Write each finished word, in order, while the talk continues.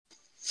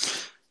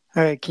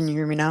All right, can you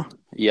hear me now?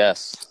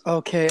 Yes.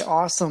 Okay,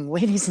 awesome.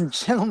 Ladies and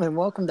gentlemen,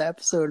 welcome to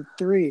episode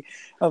 3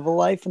 of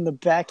Life in the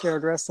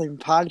Backyard Wrestling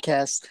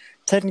podcast.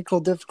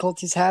 Technical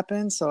difficulties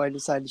happened, so I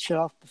decided to shut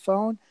off the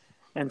phone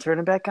and turn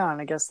it back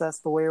on. I guess that's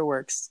the way it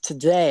works.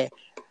 Today,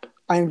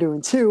 I'm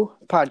doing 2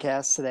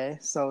 podcasts today,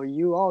 so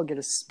you all get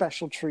a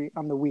special treat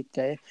on the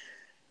weekday.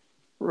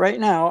 Right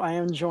now, I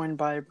am joined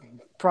by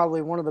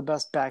probably one of the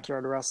best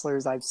backyard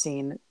wrestlers I've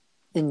seen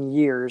in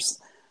years,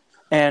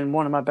 and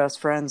one of my best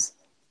friends,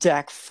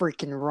 Dak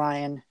freaking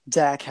Ryan.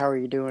 Dak, how are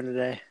you doing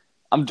today?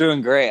 I'm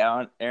doing great.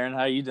 Aaron, how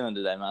are you doing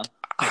today, man?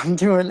 I'm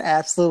doing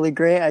absolutely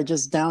great. I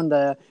just downed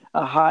a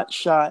hot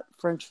shot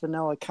French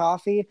vanilla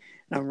coffee,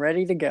 and I'm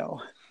ready to go.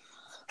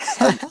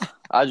 I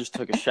I just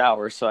took a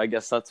shower, so I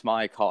guess that's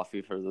my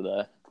coffee for the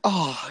day.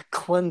 Oh,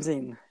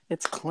 cleansing.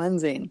 It's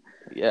cleansing.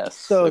 Yes,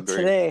 So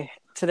agreed.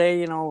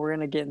 today, we're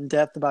gonna get in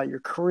depth about your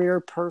career,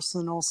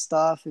 personal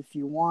stuff if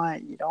you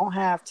want. You don't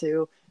have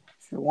to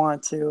if you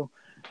want to.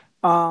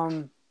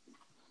 Um,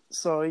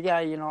 so yeah,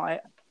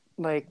 I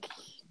like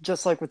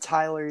just like with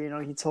Tyler,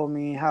 he told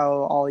me how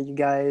all you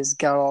guys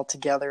got all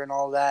together and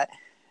all that.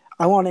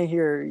 I want to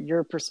hear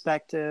your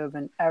perspective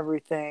and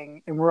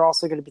everything. And we're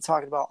also going to be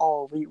talking about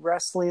All Elite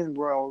Wrestling,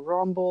 Royal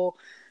Rumble,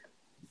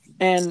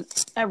 and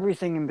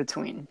everything in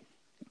between.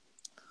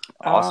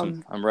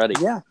 Awesome. I'm ready.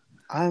 Yeah,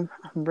 I'm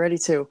ready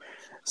too.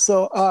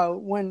 So,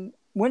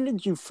 when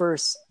did you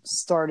first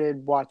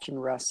started watching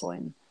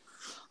wrestling?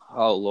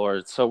 Oh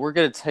Lord. So we're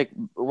gonna take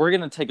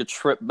a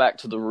trip back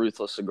to the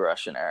ruthless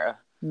aggression era.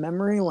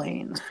 Memory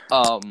lane.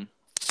 Um,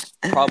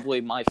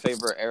 Probably my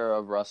favorite era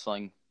of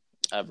wrestling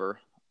ever.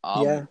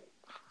 Yeah,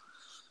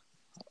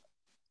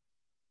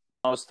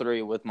 I was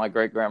 3 with my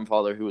great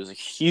grandfather, who was a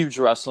huge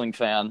wrestling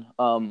fan.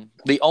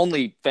 The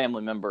only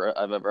family member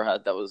I've ever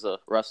had that was a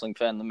wrestling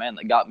fan. The man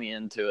that got me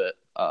into it.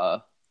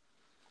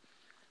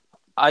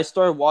 I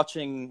started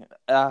watching.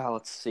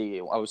 Let's see.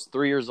 I was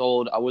 3 years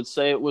old. I would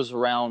say it was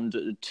around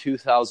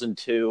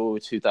 2002,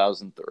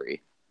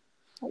 2003,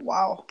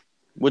 wow.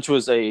 which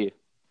was a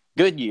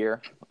good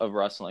year of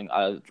wrestling.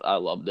 I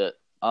loved it.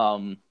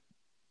 I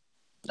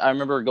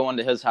remember going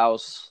to his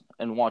house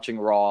and watching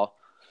Raw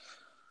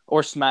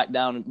or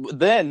SmackDown.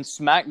 Then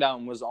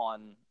SmackDown was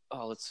on.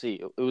 Oh, let's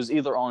see. It was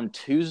either on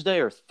Tuesday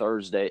or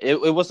Thursday.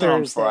 It wasn't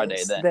on Friday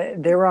Thursdays.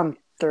 then. They were on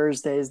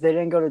Thursdays. They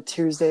didn't go to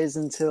Tuesdays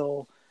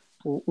until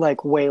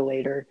like way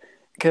later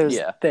because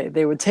Yeah,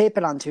 they would tape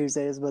it on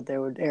Tuesdays, but they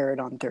would air it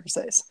on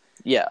Thursdays.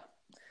 yeah.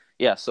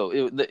 Yeah, so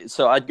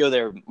I'd go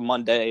there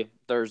Monday,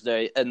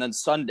 Thursday, and then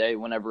Sunday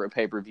whenever a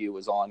pay-per-view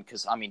was on,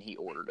 because I mean he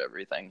ordered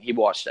everything. He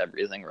watched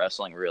everything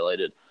wrestling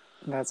related.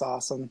 That's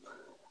awesome.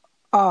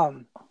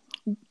 Um,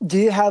 do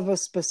you have a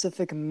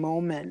specific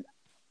moment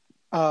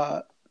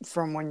uh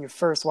from when you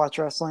first watched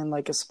wrestling,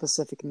 like a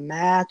specific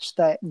match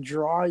that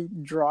drawed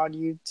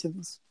you to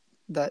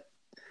that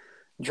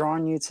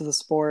drawn you to the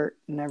sport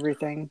and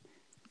everything?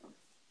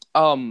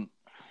 Um,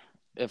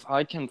 if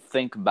I can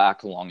think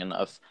back long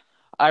enough,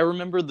 I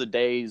remember the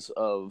days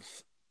of,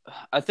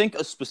 I think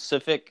a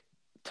specific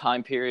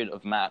time period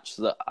of match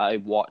that I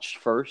watched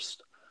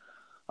first.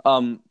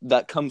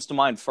 That comes to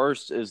mind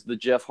first is the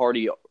Jeff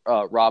Hardy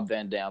Rob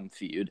Van Dam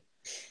feud.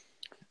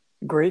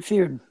 Great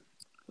feud.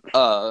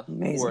 Where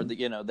Amazing.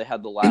 they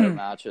had the ladder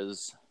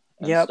matches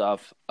and Yep.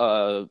 stuff.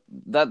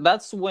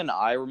 That's when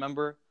I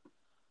remember.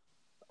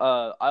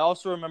 I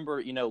also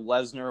remember,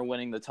 Lesnar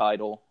winning the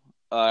title.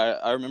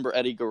 I remember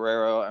Eddie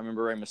Guerrero. I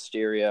remember Rey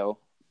Mysterio.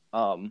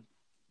 Um,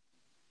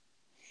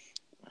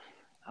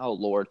 oh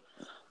Lord,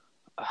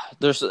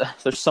 there's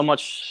so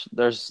much.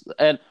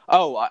 I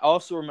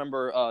also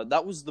remember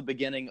that was the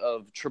beginning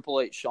of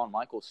Triple H Shawn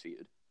Michaels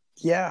feud.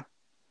 Yeah.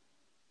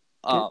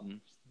 Good.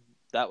 Um,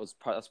 that's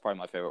probably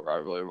my favorite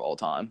rivalry of all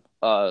time.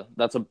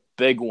 That's a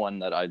big one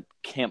that I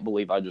can't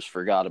believe I just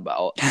forgot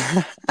about.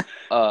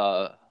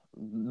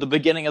 The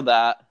beginning of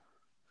that.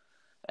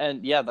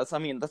 And yeah,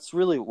 that's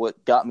really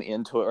what got me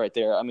into it right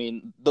there. I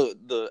mean,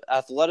 the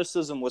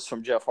athleticism was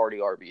from Jeff Hardy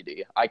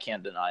RVD. I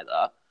can't deny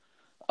that.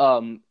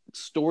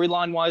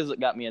 Storyline wise, it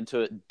got me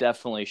into it.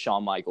 Definitely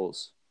Shawn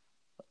Michaels,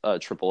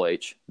 Triple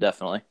H,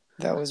 definitely.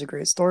 That was a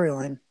great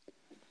storyline.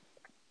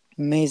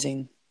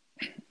 Amazing.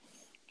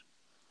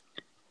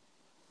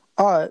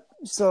 Like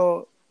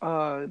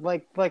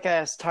I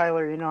asked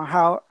Tyler,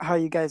 how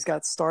you guys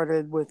got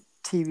started with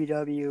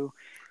TVW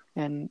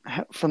and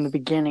from the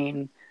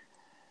beginning.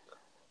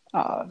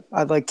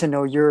 I'd like to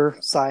know your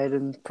side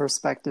and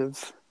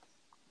perspective.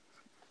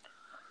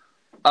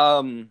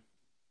 Um,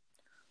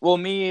 well,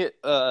 me,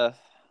 I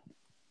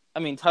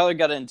mean, Tyler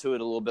got into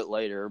it a little bit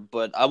later,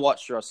 but I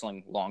watched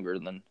wrestling longer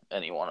than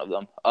any one of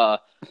them.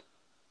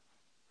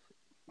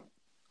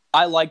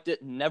 I liked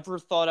it. Never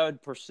thought I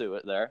would pursue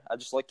it there. I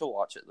just like to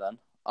watch it then.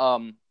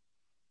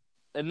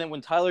 And then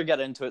when Tyler got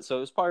into it, so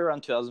it was probably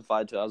around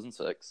 2005,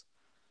 2006,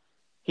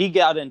 he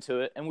got into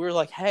it, and we were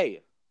like,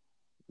 hey,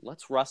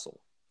 let's wrestle.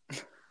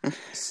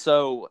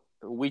 So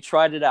we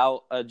tried it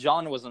out.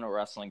 John wasn't a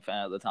wrestling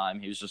fan at the time.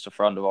 He was just a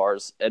friend of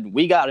ours, and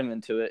we got him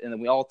into it, and then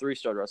we all 3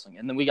 started wrestling,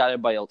 and then we got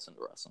everybody else into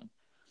wrestling.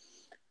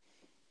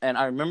 And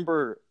I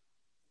remember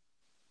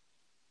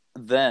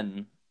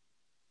then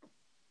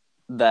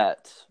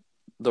that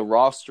the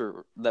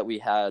roster that we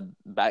had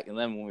back then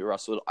when we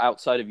wrestled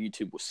outside of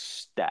YouTube was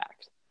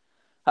stacked.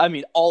 I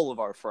mean, all of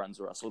our friends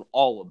wrestled,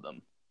 all of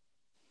them.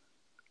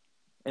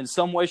 In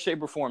some way,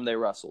 shape, or form, they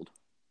wrestled.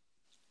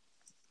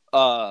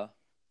 And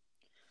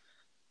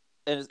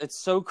it's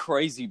so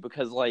crazy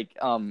because, like,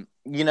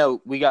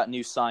 we got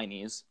new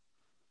signees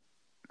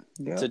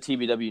to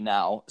TBW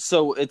now.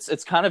 So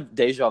it's kind of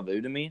deja vu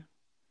to me.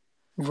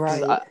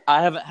 Right.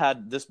 I haven't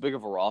had this big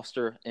of a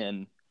roster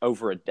in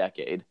over a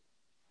decade.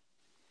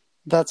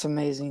 That's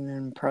amazing and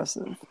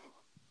impressive.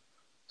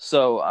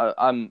 So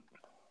I'm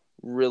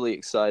really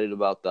excited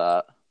about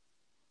that.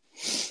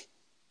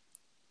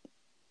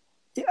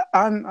 Yeah,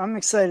 I'm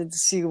excited to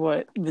see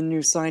what the new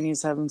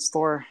signees have in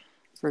store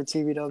for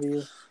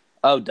TBW.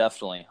 Oh,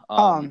 definitely.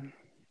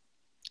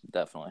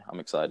 Definitely. I'm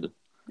excited.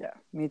 Yeah,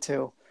 me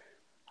too.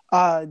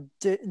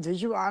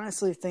 Did you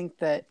honestly think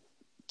that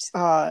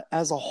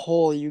as a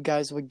whole you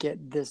guys would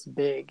get this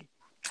big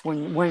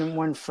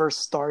when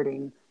first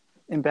starting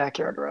in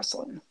backyard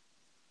wrestling?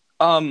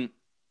 I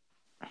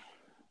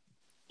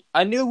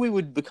knew we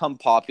would become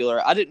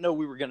popular. I didn't know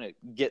we were gonna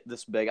get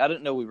this big. I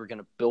didn't know we were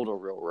gonna build a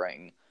real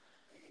ring.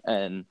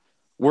 And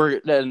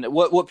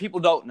what people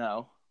don't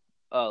know,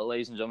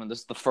 ladies and gentlemen, this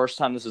is the first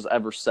time this is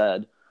ever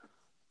said.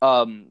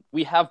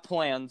 We have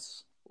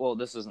plans. Well,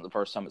 this isn't the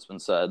first time it's been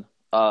said.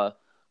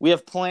 We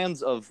have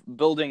plans of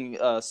building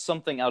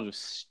something out of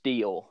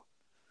steel,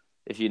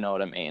 if you know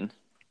what I mean.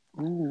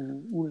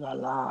 Ooh la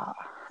la.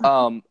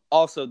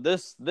 Also,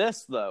 this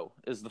though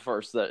is the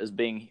first that is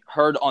being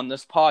heard on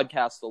this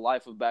podcast, The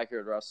Life of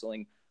Backyard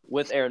Wrestling,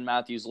 with Aaron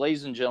Matthews.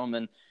 Ladies and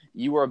gentlemen,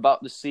 you are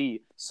about to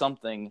see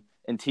something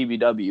in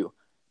TBW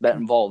that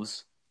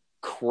involves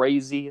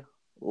crazy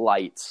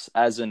lights,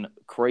 as in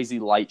crazy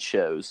light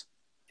shows.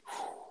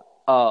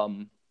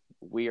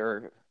 We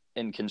are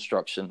in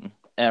construction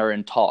and are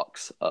in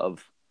talks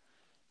of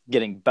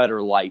getting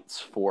better lights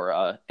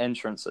for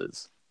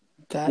entrances.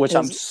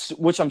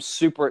 Which I'm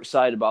super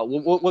excited about.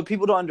 What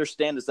people don't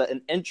understand is that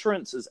an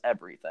entrance is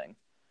everything.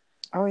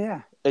 Oh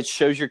yeah, it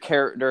shows your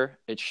character.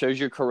 It shows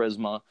your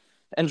charisma.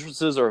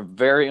 Entrances are a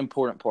very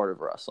important part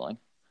of wrestling.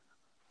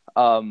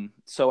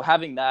 So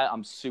having that,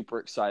 I'm super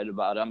excited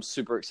about it. I'm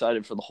super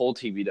excited for the whole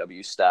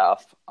TBW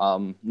staff.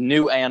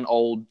 New and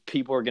old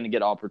people are going to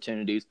get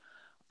opportunities.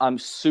 I'm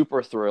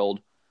super thrilled.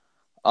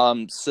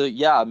 So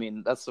yeah, I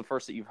mean that's the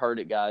first that you've heard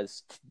it,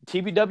 guys.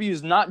 TBW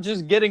is not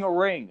just getting a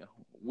ring.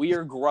 We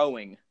are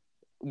growing.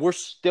 We're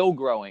still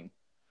growing.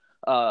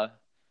 I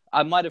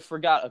might have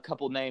forgot a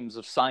couple names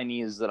of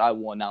signees that I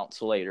will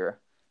announce later,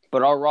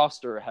 but our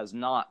roster has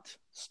not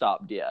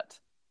stopped yet.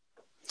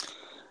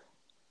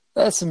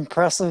 That's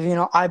impressive. You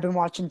know, I've been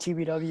watching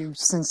TBW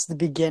since the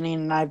beginning,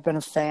 and I've been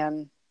a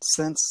fan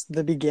since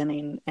the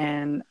beginning.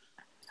 And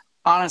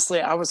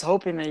honestly, I was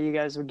hoping that you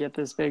guys would get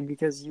this big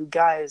because you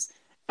guys,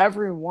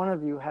 every one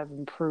of you, have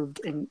improved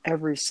in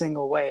every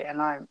single way,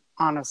 and I'm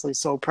honestly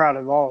so proud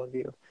of all of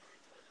you.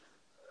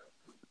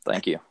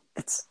 Thank you.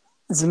 It's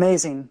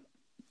amazing.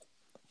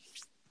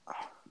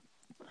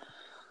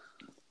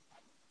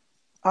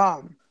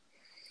 Do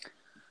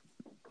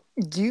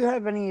you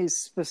have any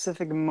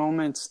specific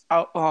moments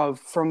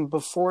from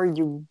before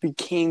you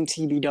became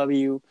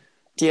TBW?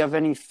 Do you have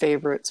any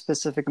favorite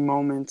specific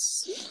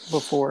moments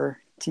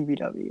before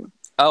TBW?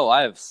 Oh,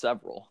 I have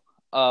several.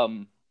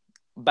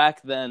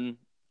 Back then,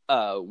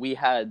 we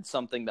had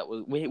something that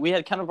was we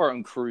had kind of our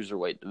own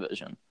cruiserweight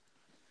division,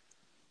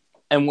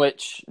 in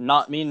which,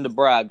 not meaning to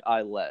brag,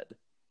 I led.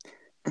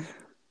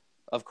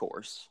 Of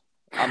course,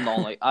 I'm the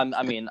only.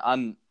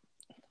 I'm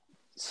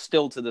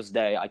still to this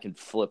day I can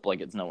flip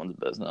like it's no one's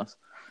business.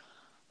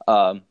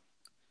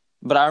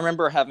 But I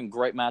remember having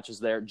great matches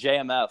there.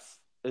 JMF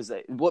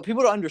what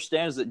people don't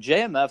understand is that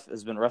JMF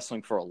has been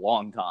wrestling for a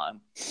long time.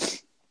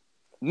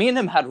 Me and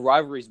him had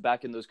rivalries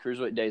back in those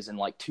cruiserweight days in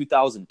like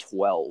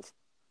 2012.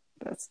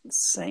 That's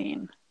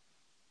insane.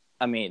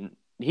 I mean,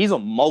 he's a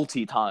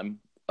multi-time.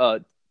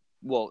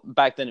 Well,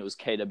 back then it was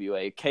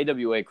KWA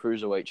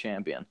Cruiserweight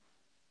Champion.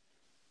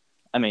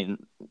 I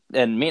mean,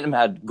 and me and him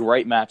had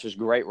great matches,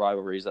 great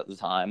rivalries at the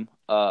time.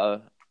 I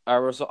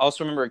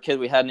also remember a kid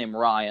we had named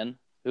Ryan,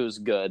 who was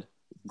good,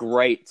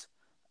 great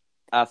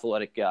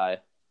athletic guy.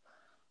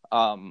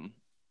 Me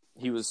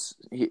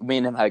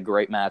and him had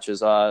great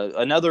matches.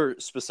 Another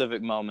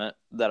specific moment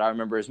that I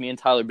remember is me and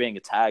Tyler being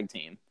a tag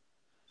team.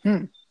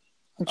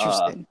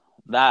 Interesting.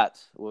 That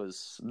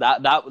was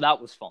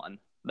fun.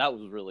 That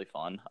was really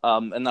fun.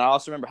 And then I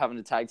also remember having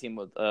a tag team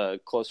with a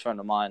close friend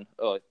of mine,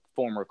 a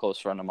former close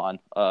friend of mine,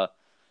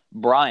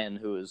 Brian,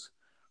 who is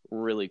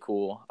really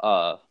cool.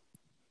 I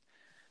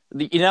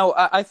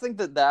think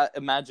that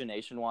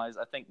imagination-wise,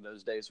 I think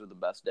those days were the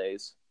best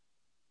days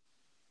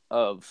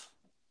of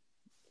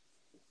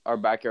our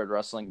backyard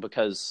wrestling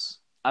because,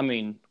 I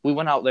mean, we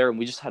went out there and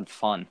we just had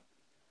fun.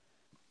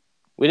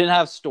 We didn't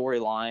have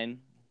storyline.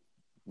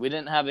 We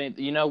didn't have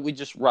any, we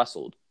just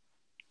wrestled.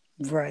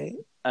 Right.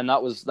 And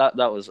that was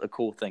a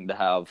cool thing to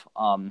have.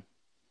 Of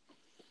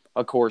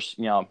course,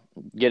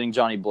 getting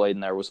Johnny Blade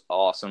in there was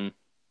awesome.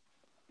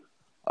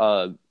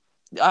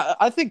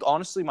 I think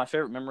honestly, my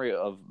favorite memory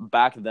of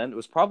back then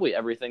was probably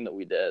everything that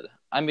we did.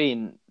 I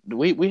mean,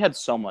 we had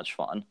so much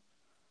fun,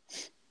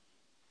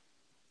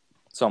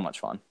 so much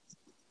fun.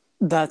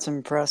 That's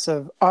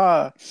impressive.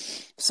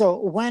 So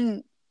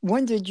when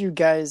did you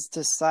guys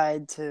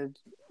decide to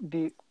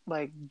be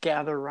like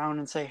gather around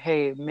and say,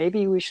 "Hey,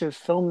 maybe we should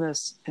film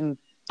this and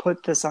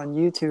put this on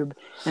YouTube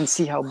and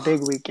see how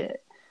big we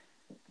get"?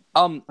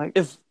 Like,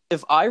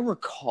 If I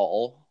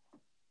recall,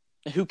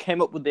 who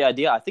came up with the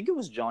idea? I think it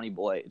was Johnny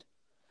Blade,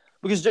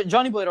 because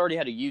Johnny Blade already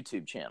had a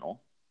YouTube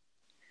channel.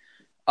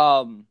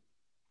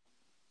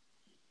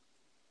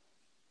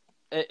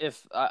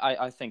 If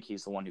I think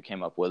he's the one who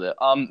came up with it.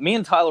 Me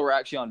and Tyler were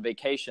actually on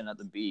vacation at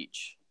the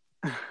beach,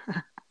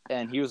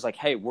 and he was like,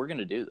 "Hey, we're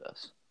gonna do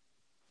this."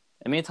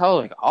 And me and Tyler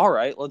were like, "All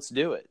right, let's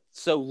do it."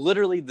 So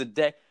literally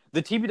the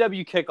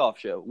TBW kickoff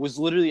show was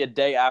literally a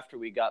day after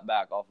we got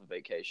back off of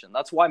vacation.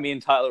 That's why me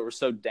and Tyler were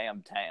so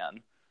damn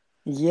tan.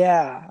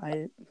 yeah,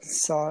 I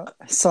saw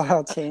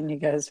how tan you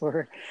guys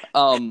were.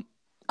 I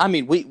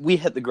mean, we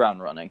hit the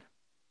ground running.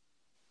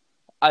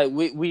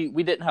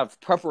 We didn't have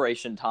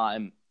preparation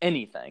time,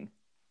 anything.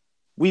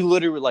 We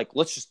literally were like,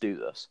 let's just do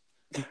this.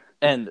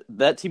 And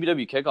that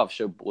TBW kickoff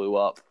show blew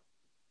up.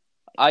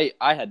 I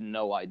had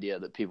no idea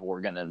that people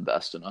were going to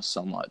invest in us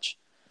so much.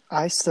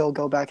 I still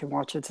go back and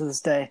watch it to this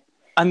day.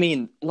 I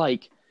mean,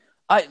 like,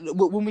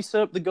 when we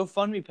set up the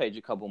GoFundMe page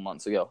a couple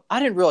months ago, I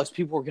didn't realize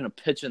people were going to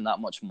pitch in that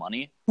much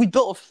money. We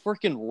built a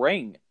freaking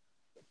ring.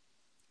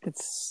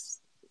 It's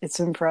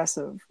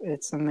impressive.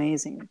 It's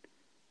amazing.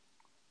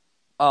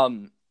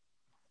 I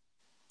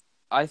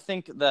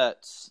think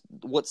that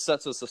what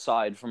sets us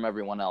aside from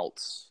everyone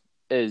else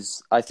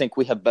is I think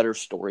we have better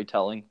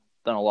storytelling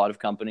than a lot of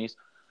companies,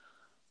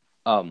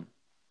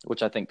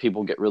 which I think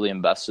people get really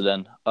invested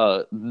in.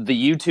 The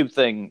YouTube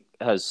thing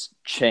has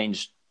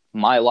changed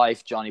my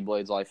life, Johnny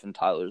Blade's life, and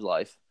Tyler's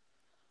life.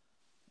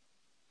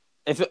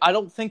 I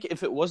don't think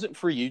if it wasn't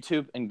for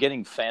YouTube and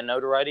getting fan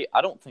notoriety,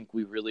 I don't think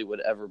we really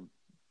would ever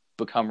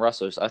become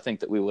wrestlers. I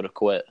think that we would have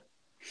quit.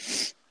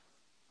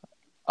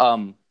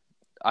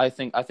 I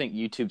think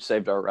YouTube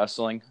saved our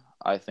wrestling.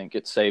 I think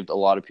it saved a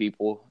lot of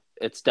people.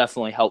 It's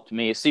definitely helped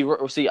me. See,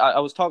 I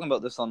was talking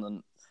about this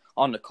on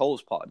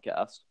Nicole's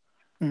podcast.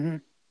 Mm-hmm.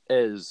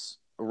 Is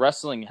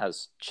wrestling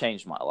has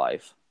changed my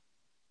life,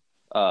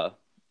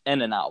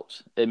 in and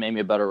out. It made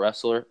me a better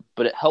wrestler,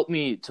 but it helped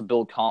me to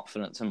build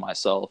confidence in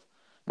myself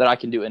that I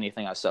can do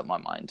anything I set my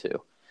mind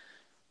to.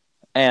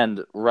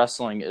 And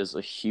wrestling is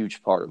a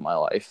huge part of my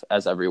life,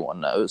 as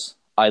everyone knows.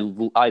 I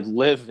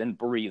live and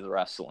breathe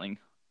wrestling.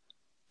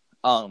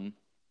 And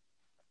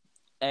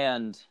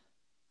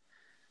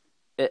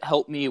it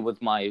helped me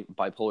with my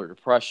bipolar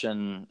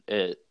depression.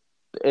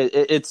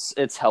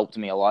 It's helped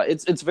me a lot.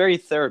 It's very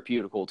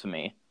therapeutical to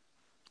me.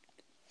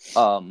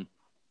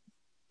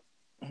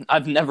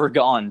 I've never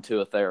gone to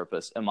a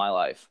therapist in my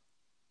life.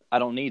 I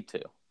don't need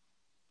to.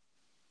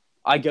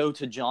 I go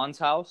to John's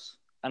house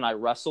and I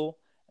wrestle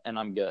and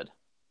I'm good,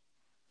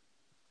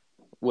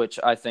 which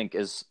I think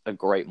is a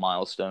great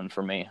milestone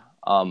for me.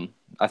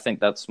 I think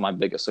that's my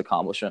biggest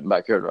accomplishment in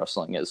backyard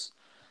wrestling is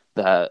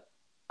that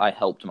I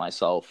helped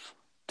myself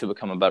to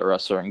become a better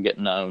wrestler and get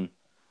known.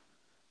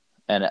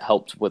 And it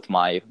helped with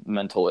my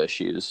mental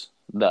issues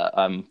that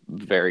I'm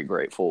very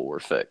grateful were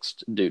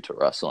fixed due to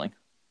wrestling.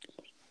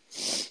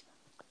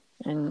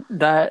 And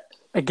that,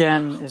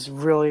 again, is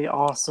really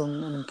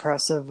awesome and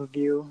impressive of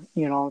you,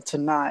 to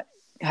not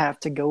have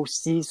to go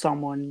see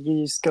someone.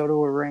 You just go to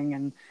a ring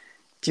and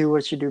do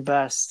what you do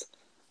best.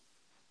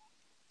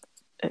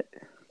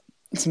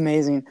 It's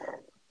amazing.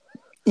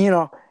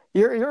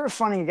 You're a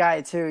funny guy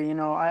too.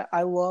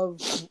 I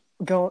love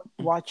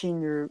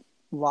watching your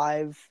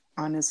live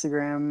on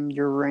Instagram,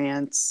 your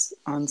rants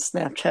on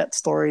Snapchat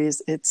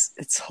stories.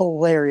 It's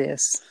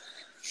hilarious.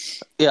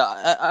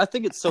 Yeah, I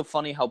think it's so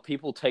funny how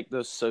people take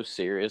those so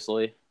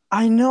seriously.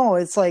 I know,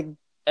 it's like,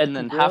 and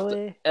then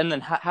really?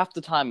 half the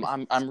time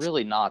I'm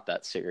really not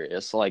that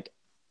serious. Like,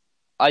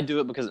 I do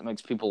it because it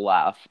makes people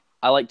laugh.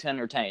 I like to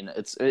entertain.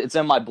 It's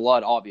in my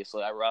blood.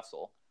 Obviously, I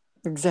wrestle.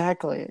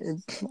 Exactly.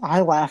 I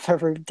laugh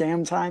every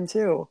damn time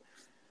too.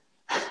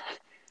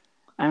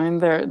 I mean,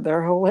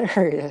 they're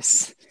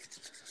hilarious.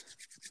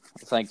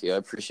 Thank you. I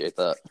appreciate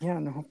that. Yeah,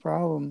 no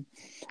problem.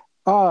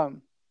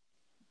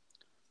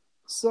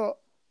 So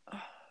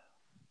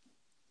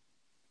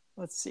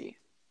let's see.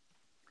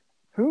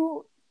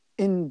 Who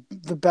in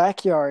the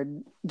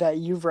backyard that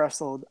you've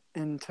wrestled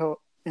in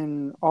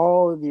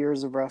all the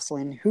years of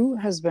wrestling, who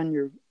has been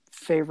your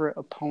favorite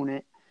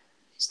opponent,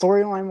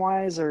 storyline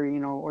wise,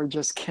 or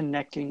just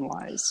connecting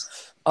wise?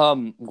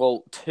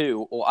 Well,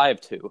 two. Well, I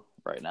have two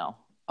right now.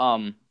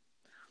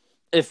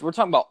 If we're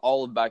talking about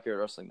all of backyard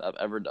wrestling that I've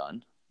ever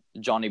done,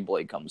 Johnny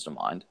Blade comes to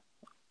mind.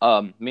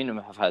 Me and him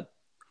have had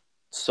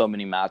so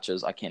many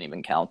matches I can't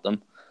even count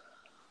them.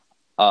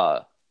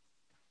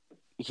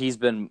 He's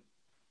been,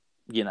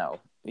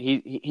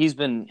 he's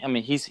been. I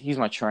mean, he's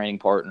my training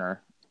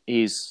partner.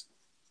 He's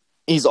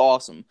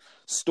awesome.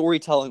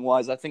 Storytelling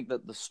wise, I think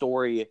that the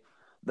story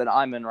that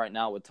I'm in right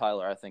now with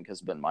Tyler, I think, has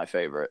been my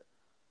favorite.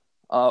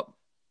 Uh,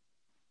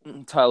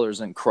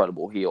 Tyler's an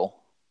incredible heel.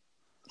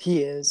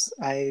 He is.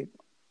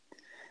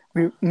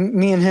 Me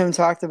and him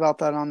talked about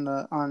that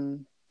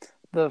on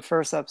the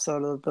first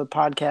episode of the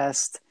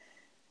podcast,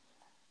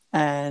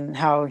 and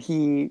how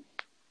he,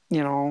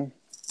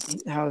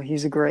 how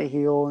he's a great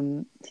heel,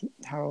 and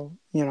how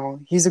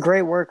he's a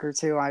great worker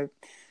too.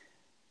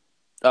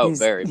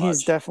 Very much.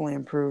 He's definitely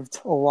improved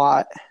a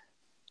lot.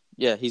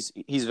 Yeah, he's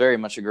very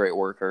much a great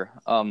worker.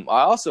 I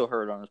also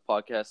heard on his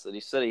podcast that he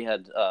said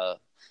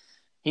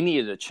he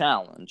needed a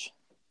challenge.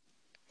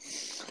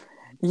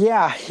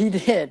 Yeah, he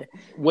did.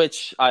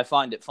 Which I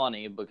find it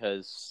funny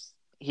because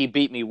he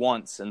beat me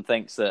once and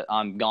thinks that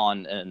I'm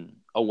gone and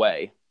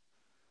away.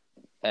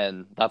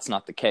 And that's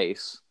not the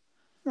case.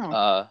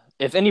 No.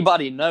 If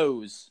anybody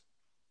knows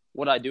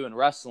what I do in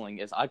wrestling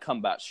is I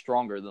come back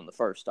stronger than the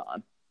first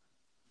time.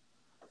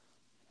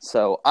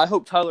 So I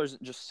hope Tyler's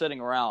just sitting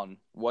around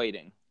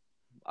waiting.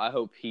 I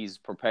hope he's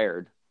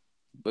prepared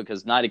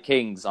because Night of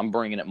Kings, I'm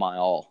bringing it my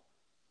all.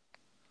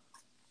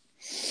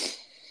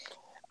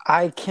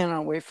 I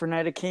cannot wait for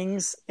Night of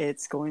Kings.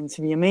 It's going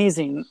to be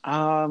amazing.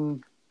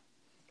 Every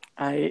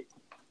Night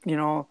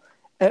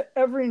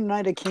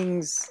of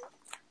Kings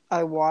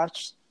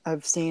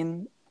I've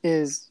seen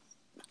is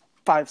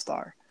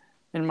 5-star,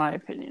 in my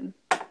opinion.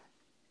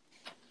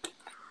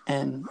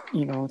 And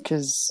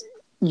because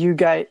you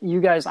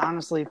guys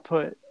honestly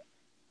put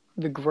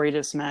the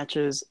greatest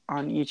matches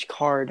on each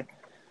card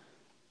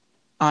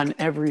on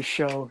every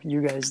show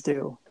you guys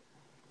do.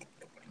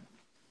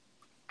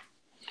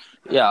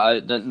 Yeah,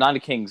 the Night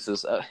of Kings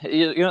is.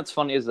 What's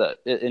funny is that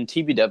in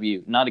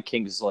TBW, Night of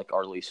Kings is like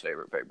our least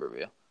favorite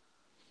pay-per-view.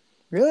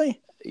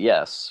 Really?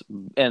 Yes,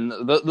 and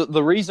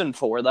the reason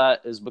for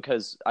that is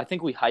because I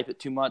think we hype it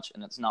too much,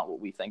 and it's not what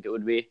we think it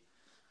would be.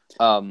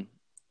 Of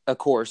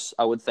course,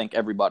 I would think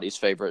everybody's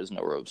favorite is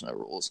No Ropes, No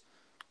Rules.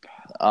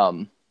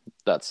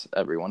 That's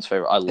everyone's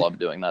favorite. I love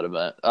doing that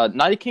event.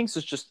 Night of Kings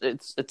is just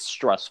it's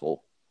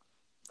stressful.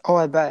 Oh,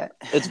 I bet.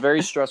 It's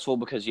very stressful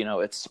because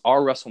it's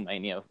our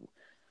WrestleMania.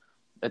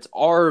 It's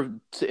our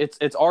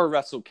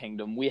Wrestle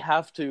Kingdom. We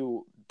have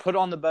to put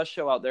on the best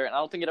show out there, and I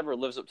don't think it ever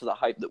lives up to the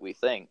hype that we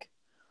think.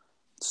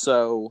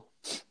 So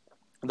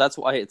that's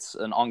why it's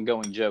an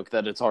ongoing joke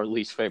that it's our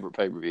least favorite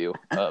pay-per-view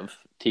of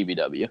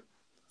TBW.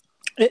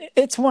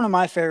 It's one of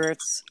my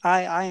favorites.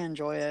 I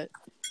enjoy it,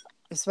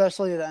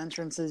 especially the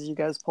entrances you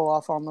guys pull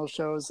off on those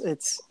shows.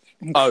 It's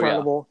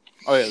incredible.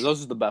 Oh yeah,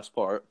 those are the best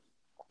part.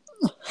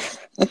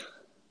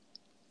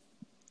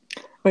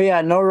 But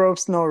yeah, No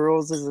Ropes, No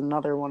Rules is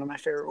another one of my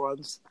favorite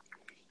ones.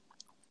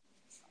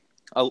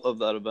 I love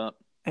that event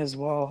as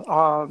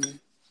well.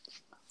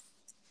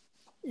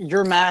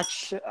 Your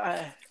match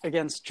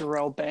against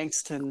Jarrell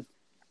Bankston.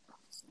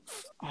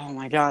 Oh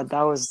my God,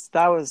 that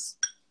was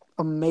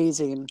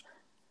amazing.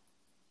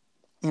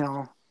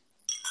 I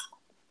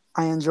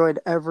enjoyed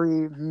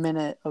every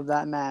minute of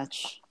that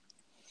match.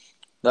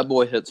 That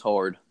boy hits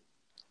hard.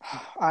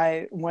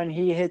 When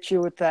he hit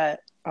you with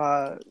that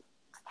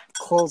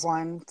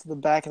clothesline to the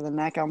back of the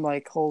neck, I'm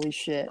like, holy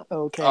shit!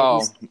 Okay,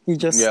 he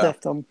just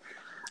stiffed him.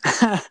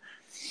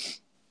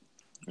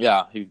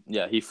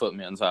 He flipped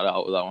me inside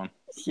out with that one.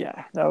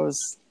 Yeah, that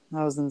was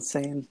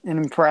insane and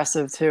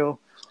impressive too.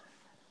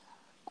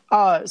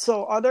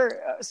 So are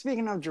there,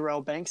 speaking of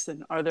Jarrell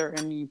Bankston, are there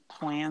any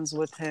plans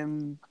with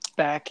him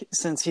back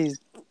since he's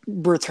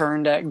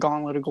returned at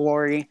Gauntlet of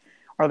Glory?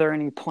 Are there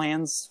any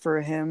plans for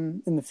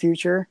him in the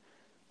future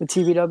with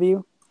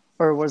TBW?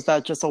 Or was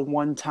that just a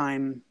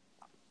one-time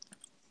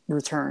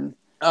return?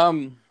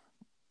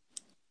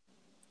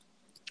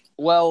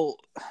 Well,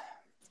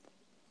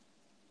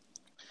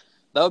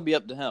 that would be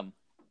up to him.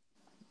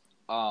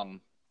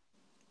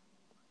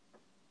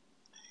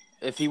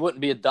 If he wouldn't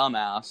be a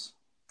dumbass,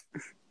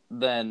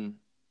 then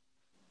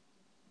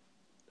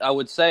I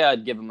would say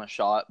I'd give him a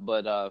shot,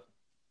 but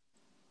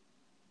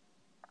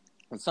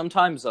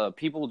sometimes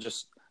people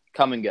just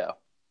come and go.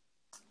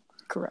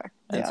 Correct.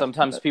 And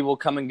sometimes people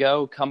come and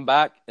go, come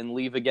back, and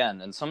leave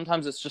again. And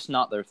sometimes it's just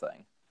not their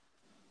thing.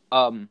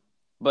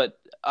 But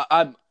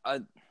I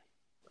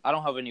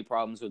don't have any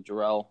problems with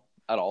Jarrell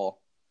at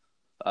all.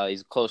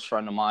 He's a close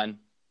friend of mine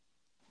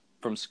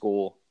from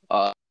school.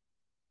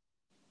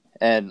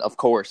 And, of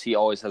course, he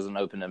always has an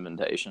open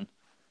invitation.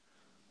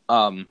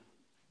 But,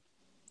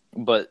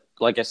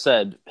 like I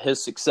said,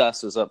 his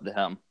success is up to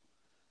him.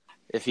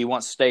 If he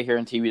wants to stay here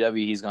in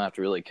TBW, he's going to have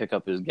to really kick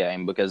up his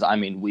game because,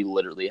 we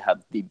literally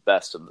have the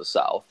best of the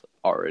South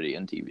already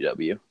in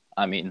TBW.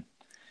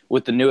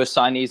 With the newest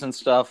signees and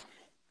stuff,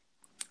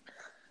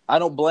 I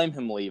don't blame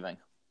him leaving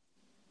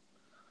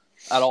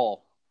at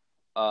all.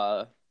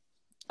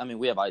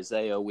 We have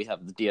Isaiah, we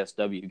have the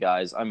DSW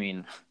guys.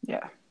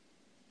 Yeah.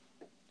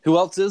 Who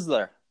else is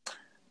there?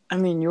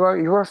 You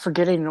are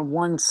forgetting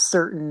one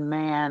certain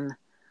man.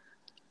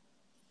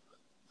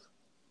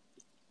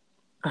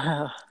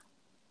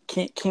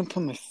 Can't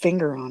put my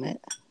finger on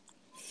it.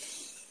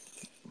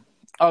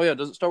 Oh yeah,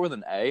 does it start with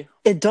an A?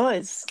 It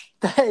does.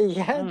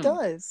 It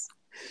does.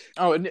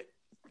 Oh,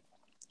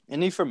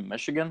 isn't he from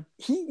Michigan?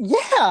 He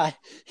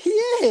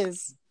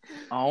is.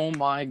 Oh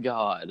my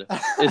God!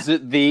 Is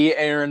it the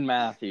Aaron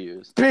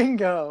Matthews?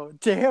 Bingo!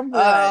 Damn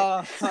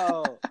right.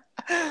 Oh,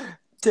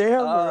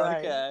 Damn oh,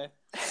 right.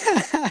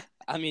 okay.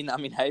 I mean,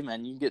 hey,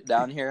 man, you get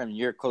down here and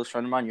you're a close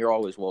friend of mine. You're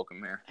always welcome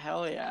here.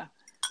 Hell yeah.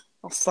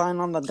 I'll sign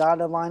on the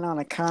dotted line on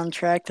a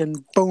contract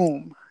and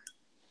boom.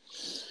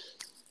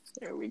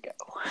 There we go.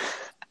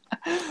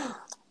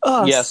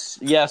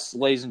 Yes,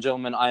 ladies and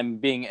gentlemen, I'm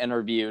being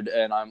interviewed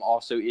and I'm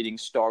also eating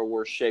Star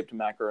Wars shaped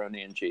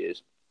macaroni and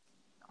cheese.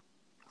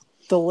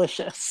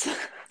 Delicious.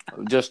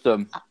 Just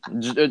to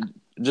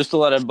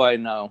let everybody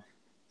know.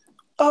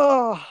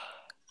 Oh.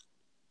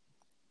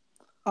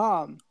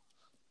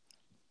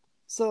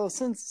 So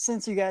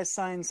since you guys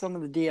signed some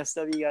of the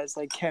DSW guys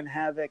like Ken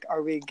Havoc,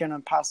 are we gonna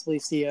possibly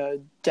see a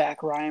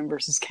Dak Ryan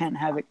versus Ken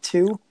Havoc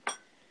 2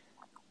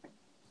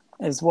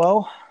 as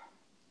well?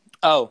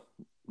 Oh,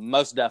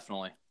 most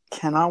definitely.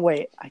 Cannot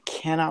wait. I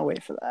cannot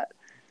wait for that.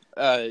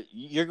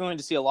 You're going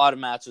to see a lot of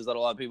matches that a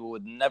lot of people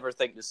would never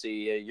think to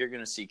see. You're going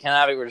to see Ken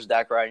Havoc versus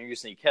Dak Ryan. You're going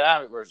to see Ken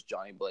Havoc versus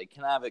Johnny Blake.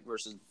 Ken Havoc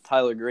versus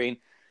Tyler Green.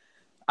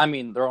 I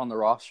mean, they're on the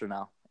roster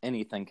now.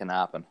 Anything can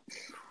happen.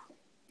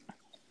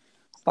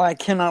 I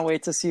cannot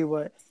wait to see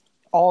what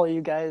all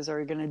you guys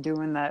are going to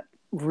do in that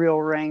real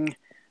ring.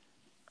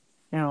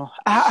 You know,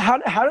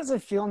 how does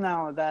it feel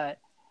now that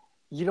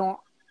you don't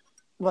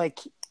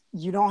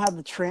have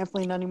the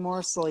trampoline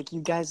anymore? So like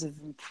you guys have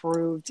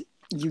improved.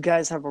 You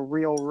guys have a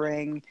real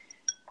ring.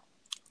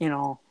 You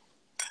know,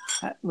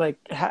 like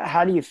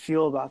how do you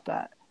feel about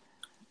that?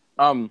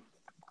 I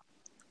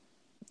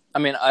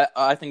mean,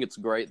 I think it's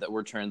great that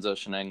we're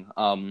transitioning.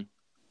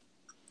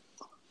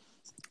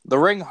 The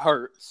ring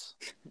hurts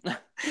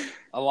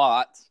a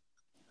lot.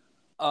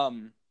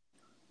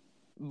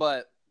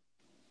 But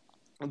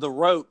the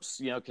ropes,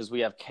 you know, because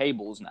we have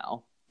cables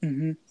now.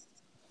 Mm-hmm.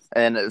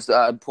 And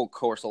of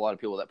course, a lot of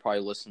people that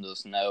probably listen to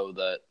this know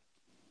that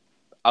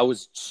I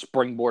was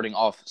springboarding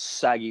off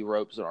saggy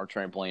ropes in our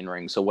trampoline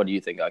ring. So what do you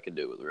think I could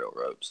do with real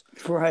ropes?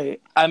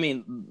 Right. I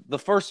mean, the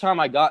first time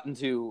I got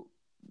into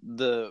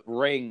the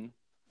ring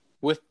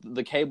with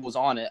the cables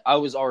on it, I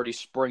was already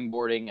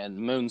springboarding and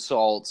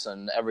moonsaults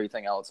and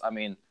everything else. I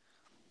mean,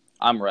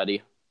 I'm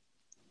ready.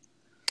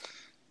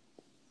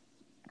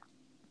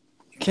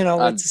 Cannot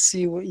wait to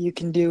see what you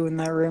can do in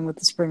that ring with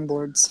the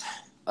springboards.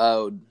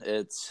 Oh,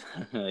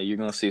 you're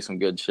going to see some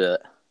good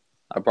shit.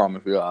 I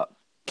promise you that.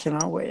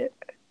 Cannot wait.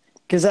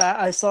 Because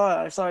I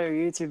saw your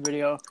YouTube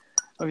video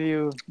of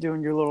you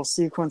doing your little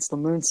sequence, the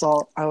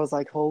moonsault. I was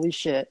like, holy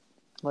shit.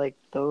 Like,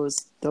 those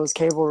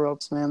cable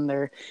ropes, man,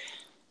 they're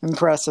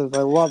impressive.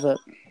 I love it.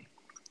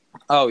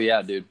 Oh,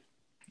 yeah, dude.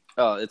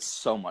 Oh, it's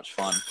so much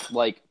fun.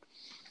 Like,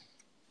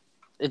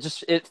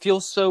 it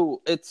feels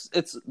so, it's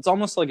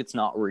almost like it's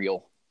not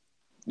real.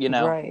 You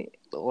know? Right.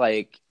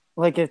 Like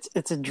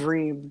it's a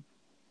dream.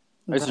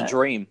 It's a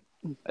dream.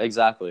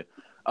 Exactly.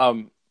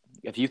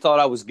 If you thought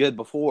I was good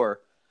before,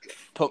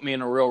 put me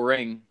in a real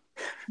ring,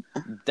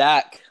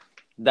 Dak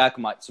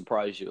might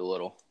surprise you a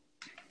little.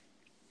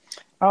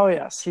 Oh,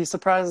 yes. He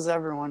surprises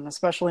everyone,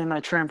 especially in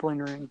that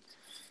trampoline ring.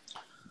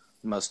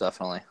 Most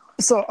definitely.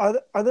 So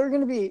are there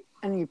going to be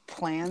any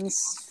plans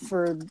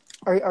for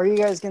 – are you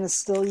guys going to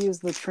still use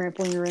the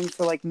trampoline ring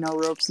for, like, no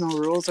ropes, no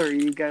rules? Or are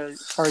you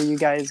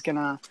guys going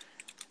to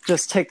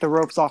just take the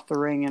ropes off the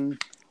ring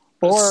and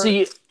 –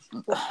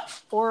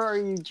 or are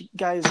you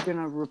guys going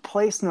to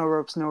replace No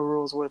Ropes, No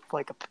Rules with,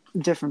 like, a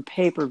different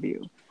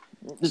pay-per-view?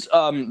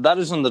 That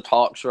is in the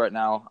talks right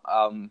now.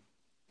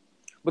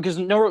 Because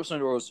No Ropes, No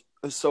Rules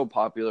is so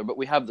popular, but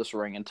we have this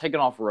ring, and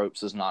taking off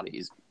ropes is not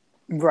easy.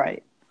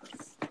 Right.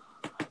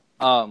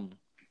 We'll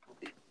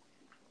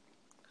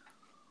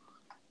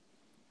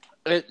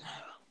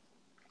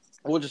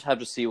just have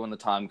to see when the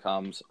time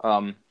comes.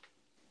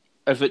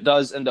 If it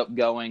does end up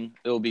going,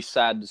 it will be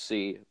sad to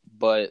see,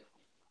 but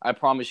I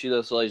promise you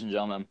this, ladies and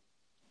gentlemen,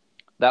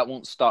 that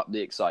won't stop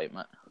the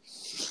excitement.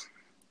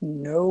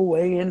 No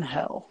way in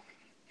hell.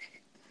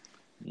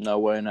 No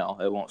way in hell.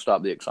 It won't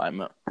stop the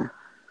excitement.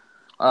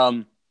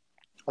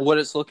 What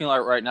it's looking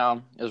like right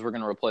now is we're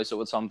going to replace it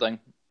with something.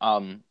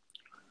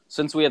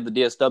 Since we have the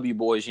DSW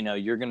boys, you know,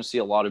 you're going to see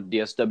a lot of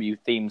DSW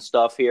themed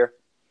stuff here.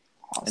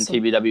 Awesome.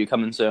 And TBW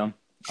coming soon.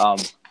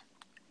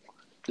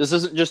 This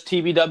isn't just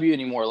TBW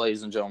anymore,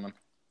 ladies and gentlemen.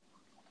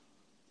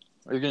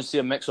 You're going to see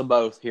a mix of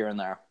both here and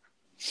there.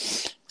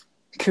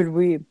 Could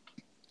we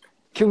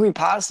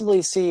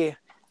possibly see a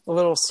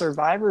little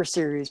Survivor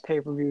Series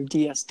pay-per-view,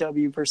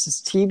 DSW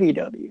versus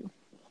TBW?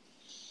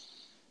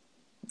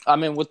 I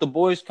mean, with the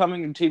boys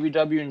coming to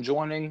TBW and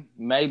joining,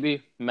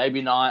 maybe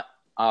not.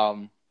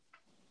 We'll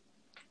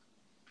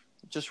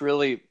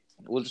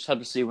just have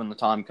to see when the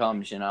time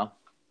comes, you know?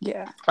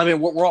 Yeah. I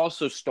mean, we're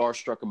also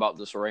starstruck about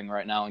this ring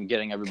right now and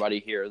getting everybody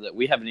here that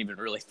we haven't even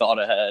really thought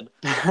ahead.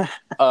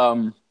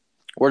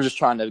 We're just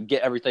trying to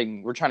get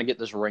everything. We're trying to get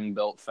this ring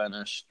built,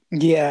 finished.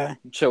 Yeah.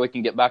 So we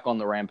can get back on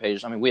the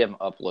Rampage. I mean, we haven't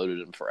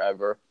uploaded in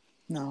forever.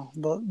 No,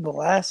 the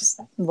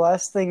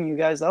last thing you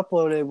guys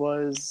uploaded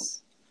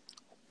was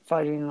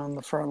Fighting on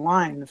the Front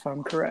Line, if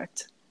I'm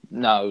correct.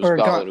 No, it was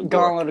Gauntlet of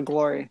Glory. Gauntlet of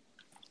Glory.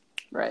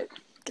 Right.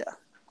 Yeah.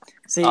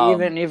 See,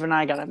 even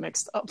I got it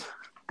mixed up.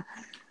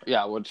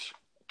 Yeah,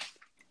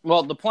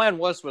 well, the plan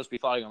was supposed to be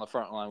fighting on the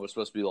front line, was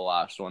supposed to be the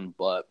last one,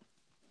 but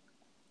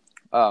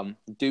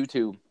due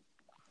to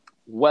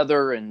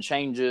weather and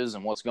changes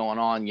and what's going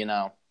on,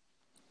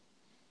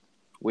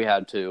 we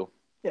had to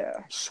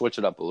switch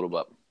it up a little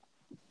bit.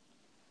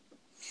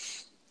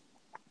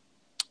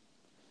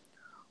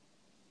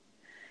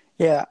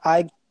 Yeah,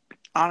 I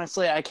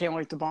can't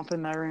wait to bump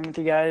in that ring with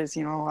you guys.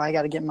 I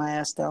got to get my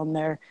ass down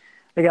there.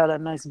 I got a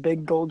nice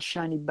big gold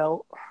shiny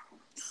belt.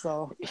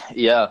 So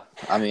yeah,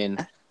 I mean,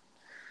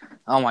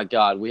 oh my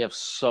God, we have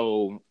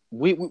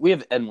we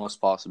have endless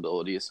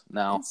possibilities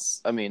now.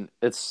 I mean,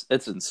 it's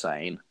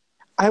insane.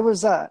 I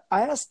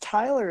asked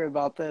Tyler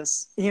about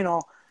this,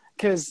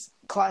 because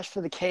Clash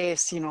for the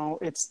Case,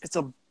 it's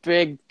a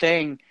big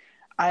thing.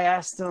 I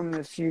asked him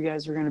if you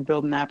guys were going to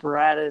build an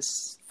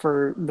apparatus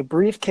for the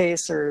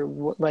briefcase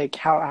or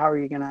how are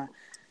you going to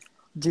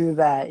do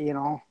that,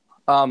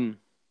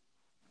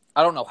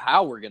 I don't know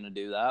how we're going to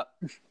do that.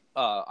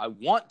 I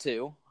want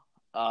to.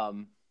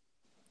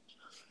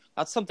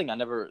 That's something I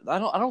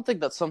don't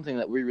think that's something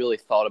that we really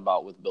thought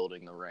about with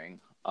building the ring.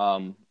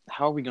 How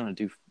are we going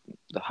to do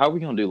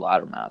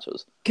ladder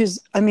matches?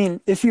 Because, I mean,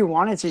 if you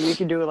wanted to, you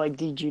could do it like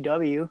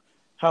DGW,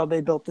 how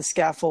they built the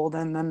scaffold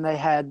and then they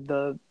had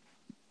the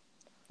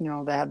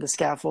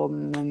scaffold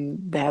and then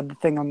they had the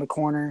thing on the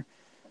corner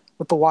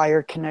with the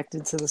wire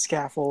connected to the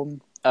scaffold.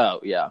 Oh,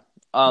 yeah.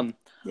 Yeah.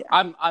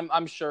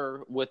 I'm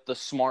sure with the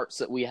smarts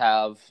that we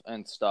have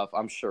and stuff,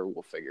 I'm sure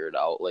we'll figure it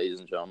out, ladies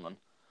and gentlemen.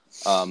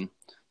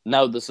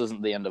 No, this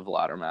isn't the end of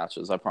ladder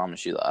matches. I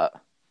promise you that.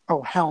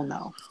 Oh, hell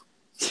no.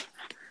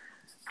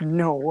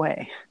 No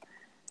way.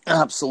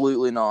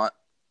 Absolutely not.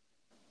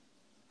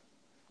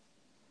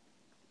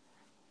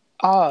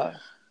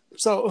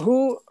 So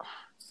who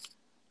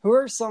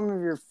are some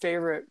of your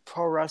favorite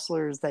pro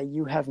wrestlers that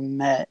you have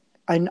met?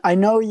 I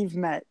know you've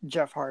met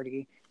Jeff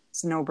Hardy.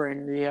 It's a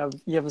no-brainer.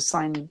 You have a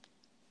signed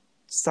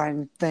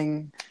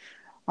thing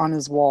on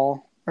his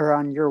wall, or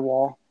on your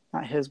wall,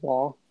 not his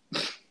wall.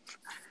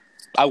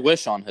 I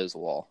wish on his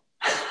wall.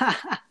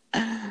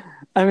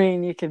 I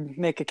mean, you could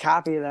make a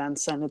copy of that and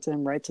send it to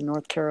him right to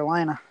North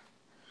Carolina.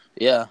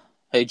 Yeah.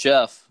 Hey,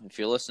 Jeff, if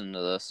you're listening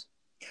to this,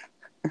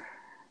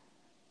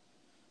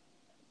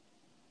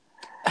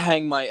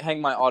 hang my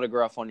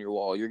autograph on your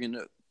wall. You're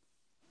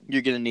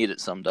gonna need it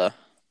someday.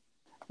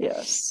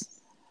 Yes.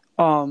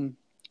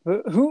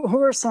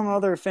 Who are some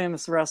other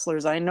famous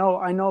wrestlers? I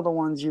know the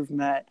ones you've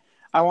met.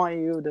 I want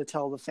you to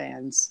tell the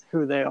fans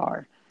who they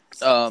are.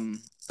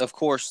 Of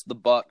course, the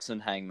Bucks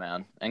and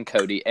Hangman and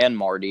Cody and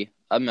Marty.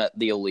 I met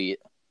the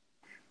Elite.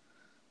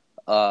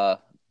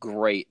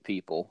 Great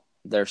people.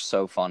 They're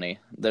so funny.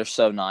 They're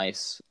so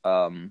nice.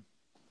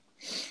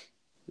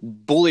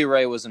 Bully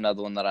Ray was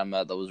another one that I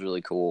met that was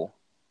really cool.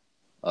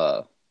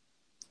 Pretty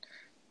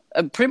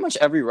much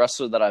every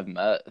wrestler that I've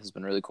met has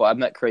been really cool. I've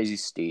met Crazy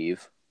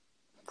Steve.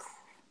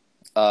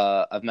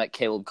 I've met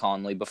Caleb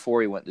Conley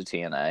before he went to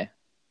TNA.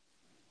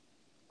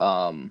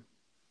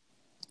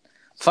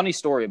 Funny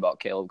story about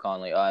Caleb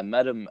Conley. I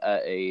met him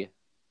at a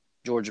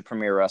Georgia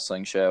Premier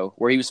Wrestling show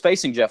where he was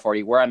facing Jeff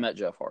Hardy, where I met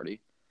Jeff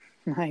Hardy.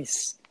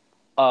 Nice.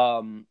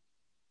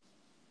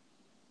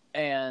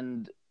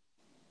 And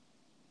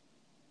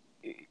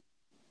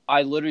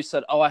I literally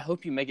said, "Oh, I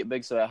hope you make it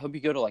big. So I hope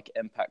you go to like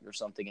Impact or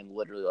something." And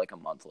literally like a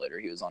month later,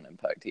 he was on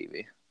Impact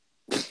TV.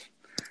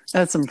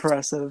 That's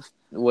impressive.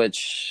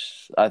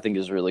 Which I think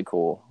is really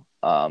cool.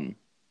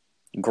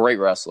 Great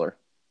wrestler.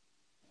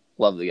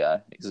 Love the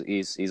guy.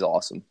 He's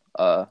awesome.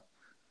 I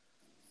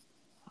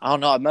don't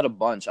know. I've met a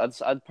bunch. I'd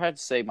probably have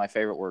to say my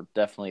favorite were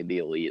definitely the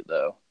Elite,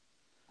 though.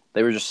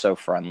 They were just so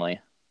friendly.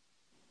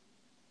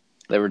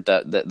 They were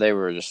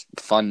just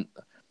fun.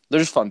 They're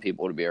just fun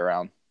people to be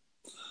around.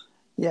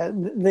 Yeah,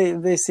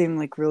 they seem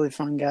like really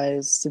fun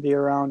guys to be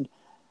around.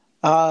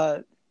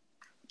 Now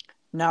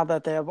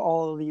that they have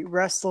all Elite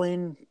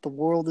Wrestling, the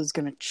world is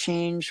going to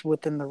change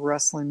within the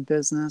wrestling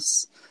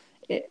business.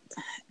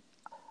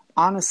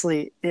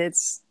 Honestly,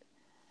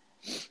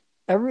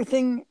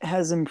 everything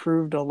has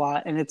improved a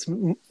lot, and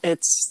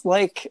it's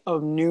like a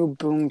new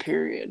boom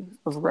period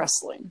of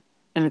wrestling,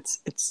 and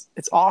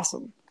it's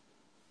awesome.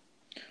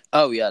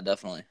 Oh yeah,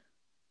 definitely.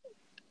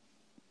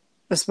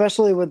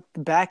 Especially with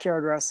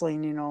backyard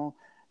wrestling,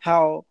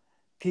 how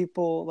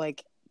people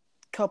like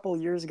a couple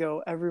years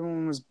ago,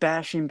 everyone was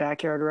bashing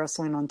backyard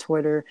wrestling on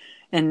Twitter,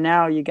 and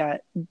now you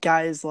got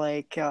guys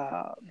like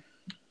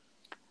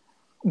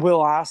Will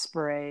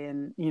Ospreay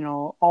and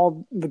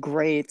all the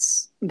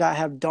greats that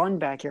have done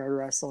backyard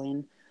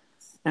wrestling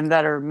and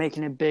that are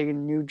making it big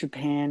in New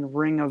Japan,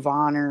 Ring of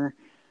Honor,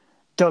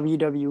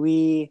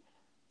 WWE,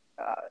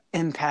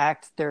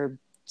 Impact. They're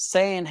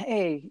saying,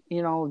 hey,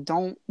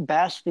 don't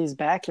bash these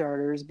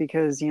backyarders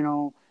because,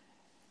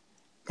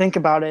 think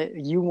about it.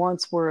 You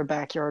once were a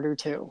backyarder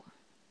too.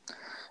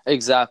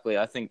 Exactly.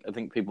 I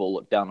think people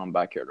look down on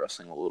backyard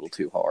wrestling a little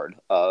too hard.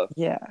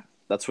 Yeah.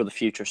 That's where the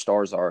future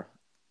stars are.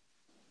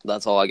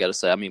 That's all I got to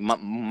say. I mean,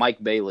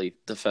 Mike Bailey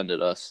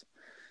defended us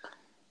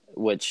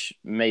which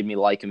made me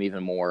like him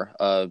even more.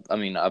 I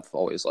mean, I've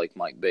always liked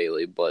Mike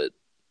Bailey, but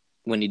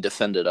when he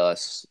defended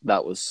us,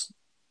 that was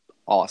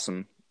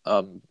awesome.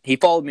 He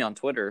followed me on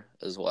Twitter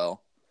as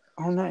well,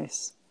 Oh,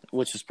 nice.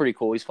 which is pretty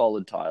cool. He's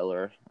followed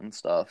Tyler and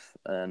stuff,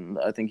 and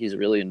I think he's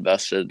really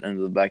invested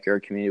into the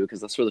backyard community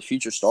because that's where the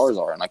future stars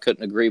are, and I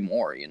couldn't agree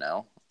more.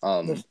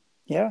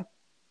 Yeah.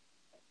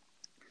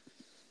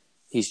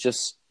 He's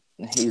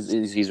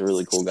a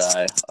really cool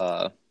guy.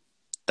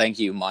 Thank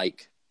you,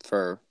 Mike,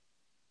 for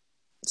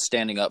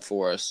standing up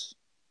for us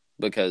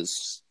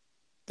because,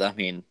 I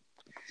mean,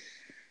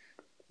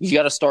 you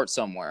got to start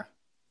somewhere.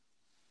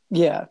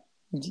 Yeah.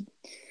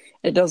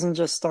 It doesn't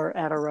just start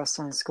at a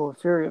wrestling school.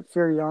 If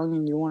you're young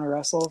and you want to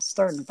wrestle,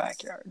 start in the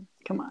backyard.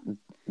 Come on.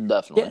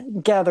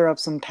 Definitely. Gather up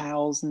some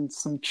pals and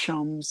some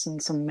chums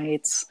and some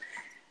mates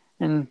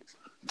and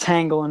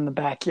tangle in the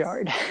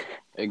backyard.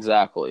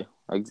 Exactly.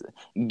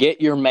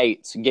 Get your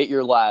mates, get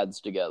your lads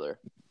together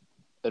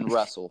and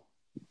wrestle.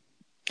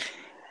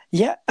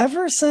 Yeah,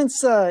 ever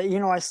since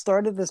I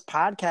started this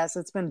podcast,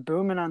 it's been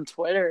booming on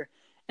Twitter,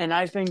 and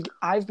I've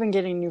been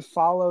getting new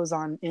follows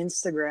on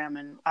Instagram,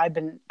 and I've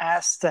been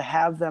asked to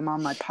have them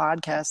on my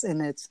podcast,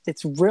 and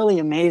it's really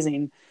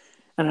amazing,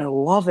 and I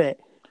love it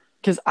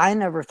because I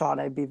never thought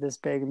I'd be this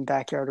big in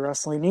backyard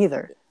wrestling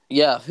either.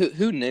 Yeah,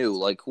 who knew?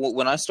 Like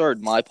when I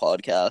started my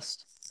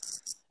podcast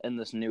in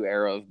this new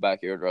era of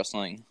backyard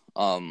wrestling,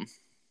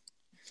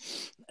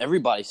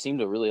 everybody seemed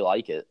to really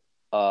like it.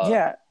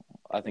 Yeah.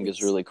 I think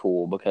it's really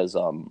cool because,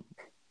 also,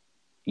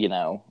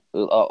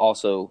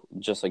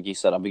 just like you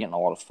said, I've been getting a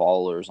lot of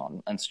followers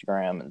on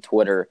Instagram and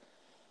Twitter,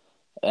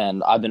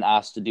 and I've been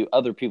asked to do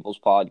other people's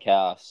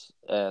podcasts,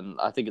 and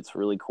I think it's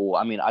really cool.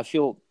 I mean, I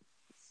feel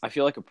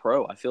like a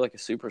pro. I feel like a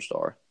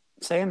superstar.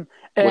 Same.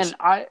 And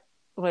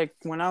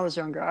when I was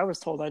younger, I was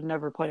told I'd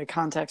never play a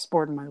contact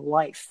sport in my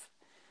life.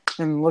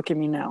 And look at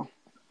me now.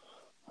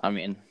 I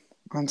mean,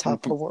 on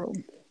top of the world.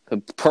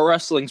 Pro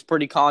wrestling's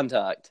pretty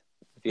contact,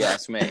 if you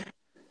ask me.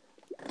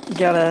 You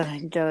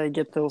gotta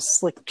get those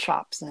slick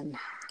chops in.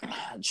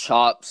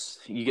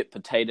 Chops. You get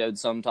potatoed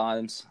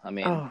sometimes. I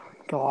mean, oh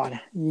God,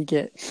 you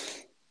get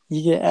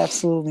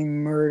absolutely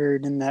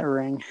murdered in that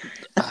ring.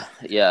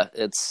 Yeah,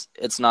 it's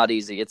not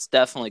easy. It's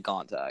definitely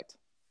contact.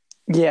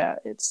 Yeah,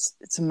 it's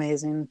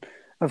amazing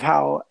of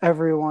how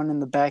everyone in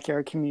the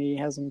backyard community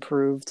has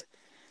improved,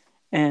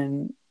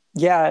 and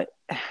yeah,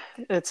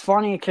 it's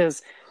funny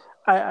because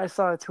I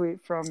saw a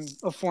tweet from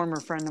a former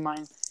friend of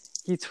mine.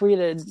 He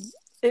tweeted.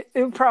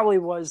 It probably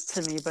was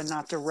to me, but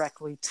not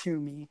directly to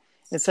me.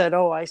 It said,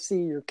 "Oh, I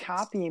see you're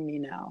copying me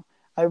now."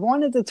 I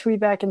wanted to tweet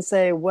back and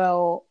say,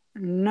 well,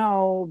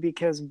 no,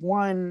 because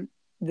one,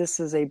 this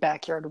is a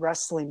backyard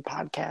wrestling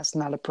podcast,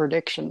 not a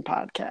prediction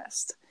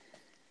podcast.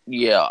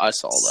 Yeah, I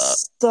saw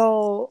that.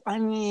 So, I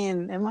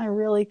mean, am I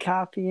really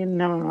copying?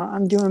 No.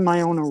 I'm doing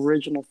my own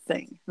original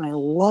thing, and I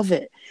love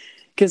it.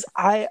 Because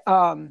I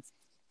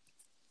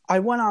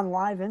went on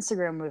live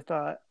Instagram with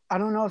I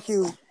don't know if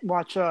you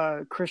watch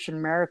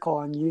Christian Miracle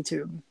on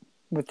YouTube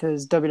with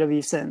his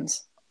WWE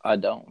sins. I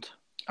don't.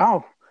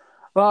 Oh,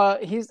 well,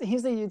 he's a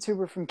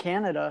YouTuber from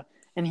Canada,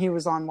 and he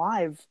was on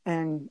live,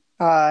 and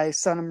I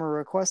sent him a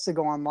request to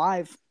go on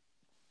live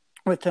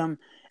with him,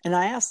 and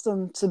I asked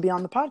him to be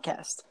on the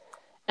podcast,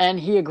 and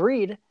he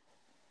agreed.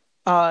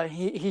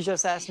 He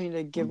just asked me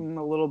to give him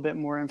a little bit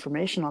more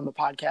information on the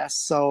podcast,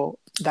 so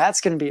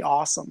that's going to be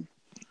awesome.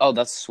 Oh,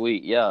 that's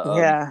sweet. Yeah.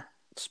 Yeah.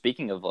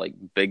 Speaking of like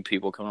big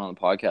people coming on the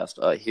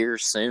podcast, here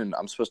soon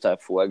I'm supposed to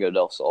have Fuego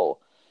del Sol,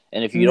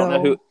 and if you don't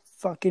know who,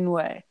 fucking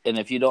way, and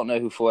if you don't know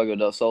who Fuego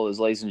del Sol is,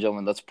 ladies and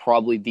gentlemen, that's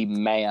probably the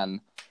man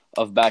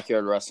of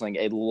backyard wrestling,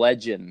 a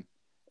legend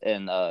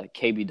in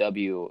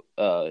KBW.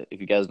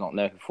 If you guys don't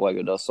know who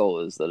Fuego del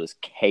Sol is, that is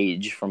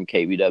Cage from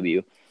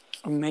KBW.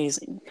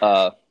 Amazing.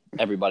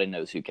 Everybody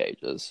knows who Cage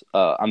is.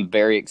 I'm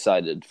very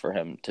excited for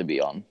him to be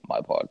on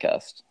my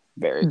podcast.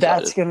 Very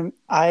excited.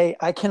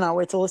 I cannot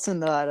wait to listen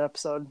to that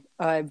episode.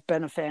 I've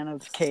been a fan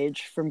of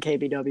Cage from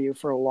KBW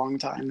for a long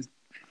time.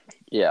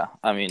 Yeah,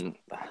 I mean,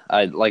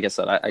 like I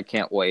said, I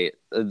can't wait.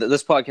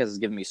 This podcast has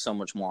given me so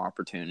much more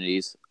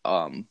opportunities.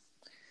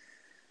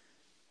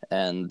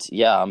 And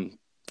yeah, I'm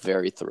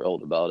very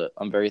thrilled about it.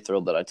 I'm very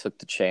thrilled that I took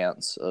the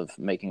chance of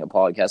making a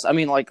podcast. I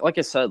mean, like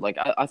I said, like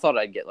I thought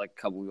I'd get like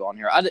a couple people on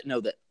here. I didn't know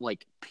that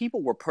like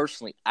people were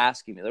personally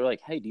asking me. They're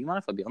like, "Hey, do you mind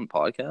if I be on the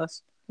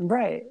podcast?"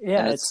 Right.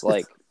 Yeah. And it's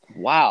like,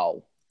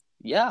 wow.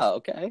 Yeah.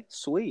 Okay.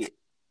 Sweet.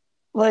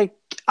 Like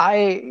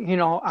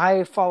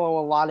I follow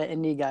a lot of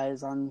indie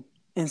guys on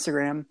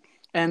Instagram,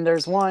 and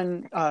there's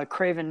one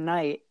Craven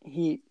Knight.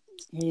 He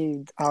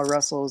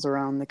wrestles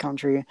around the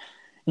country, and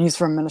he's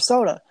from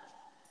Minnesota.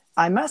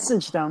 I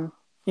messaged him,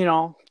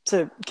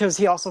 because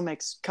he also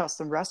makes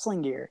custom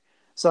wrestling gear.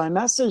 So I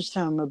messaged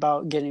him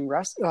about getting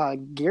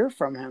gear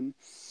from him,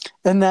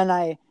 and then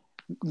I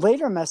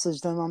later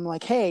messaged him. I'm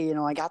like, hey,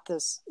 I got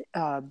this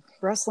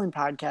wrestling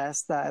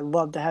podcast that I'd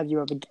love to have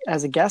you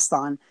as a guest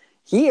on.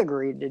 He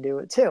agreed to do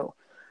it too.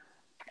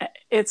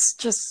 It's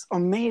just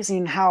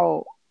amazing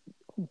how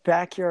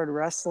backyard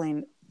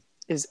wrestling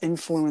is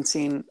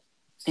influencing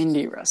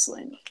indie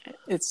wrestling.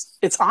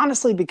 It's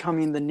honestly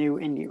becoming the new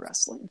indie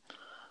wrestling,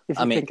 if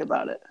I you mean, think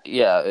about it.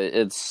 yeah,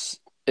 it's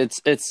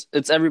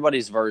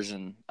everybody's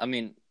version. I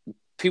mean,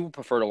 people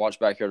prefer to watch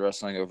backyard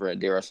wrestling over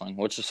indie wrestling,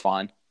 which is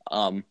fine.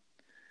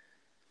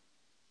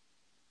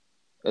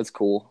 It's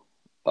cool.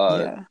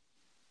 Yeah,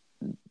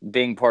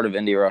 Being part of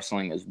indie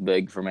wrestling is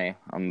big for me.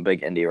 I'm a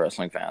big indie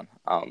wrestling fan.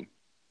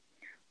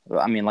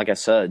 I mean, like I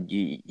said,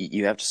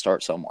 you have to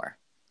start somewhere.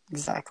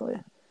 exactly.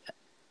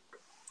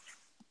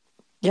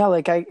 Yeah,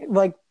 like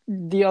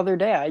the other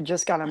day, I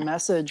just got a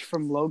message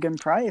from Logan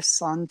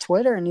Price on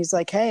Twitter, and he's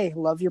like, "Hey,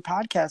 love your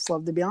podcast,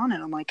 love to be on it."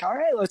 I'm like, "All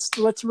right,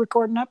 let's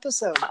record an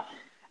episode,"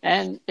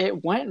 and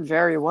it went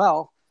very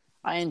well.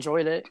 I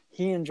enjoyed it.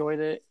 He enjoyed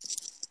it,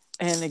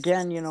 and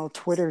again,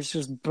 Twitter's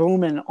just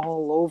booming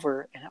all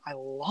over, and I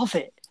love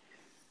it.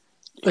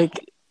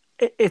 Like,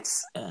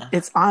 it's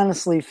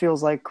honestly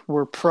feels like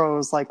we're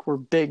pros, like we're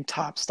big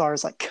top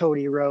stars, like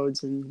Cody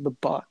Rhodes and the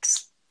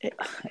Bucks.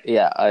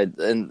 Yeah,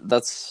 and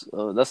that's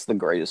the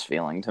greatest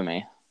feeling to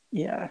me.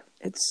 Yeah,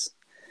 it's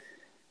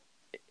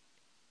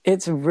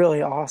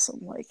really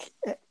awesome. Like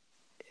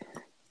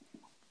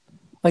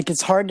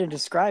it's hard to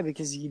describe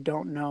because you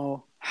don't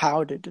know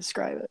how to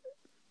describe it.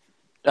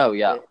 Oh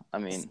yeah, I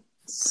mean,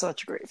 It's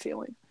such a great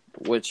feeling.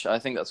 which I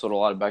think that's what a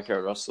lot of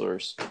backyard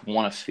wrestlers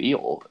want to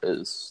feel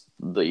is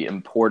the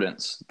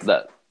importance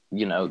that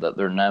that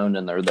they're known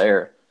and they're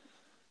there.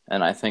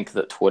 And I think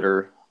that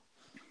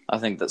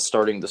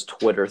starting this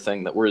Twitter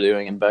thing that we're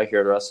doing in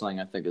backyard wrestling,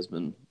 I think has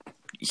been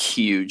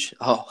huge.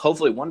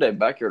 Hopefully one day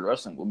backyard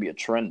wrestling will be a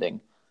trending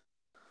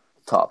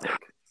topic.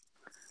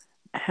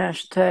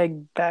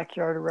 Hashtag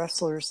backyard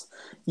wrestlers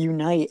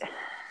unite.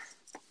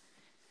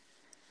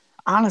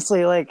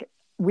 Honestly, like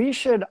we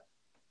should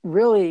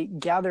really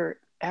gather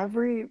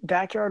every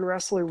backyard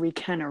wrestler we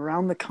can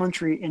around the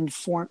country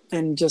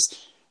and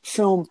just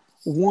film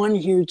one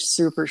huge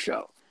super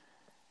show.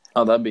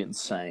 Oh, that'd be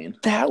insane.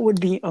 That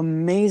would be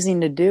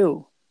amazing to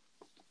do.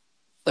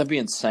 That'd be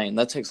insane.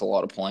 That takes a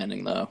lot of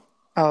planning, though.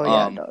 Oh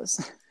yeah, it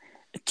does.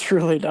 It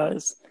truly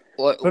does.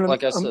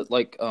 Like I said,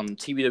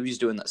 TBW's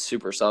doing that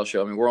Super South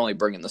show. I mean, we're only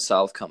bringing the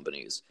South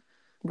companies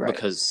right.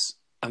 because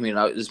I mean,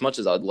 as much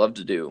as I'd love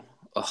to do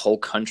a whole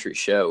country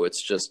show,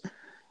 it's just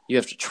you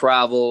have to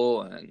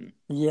travel and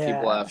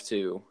people have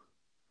to.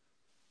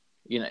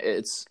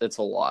 It's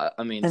a lot.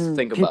 I mean, and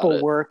think about it. People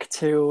work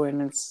too,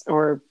 and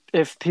or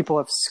if people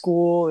have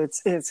school,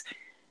 it's.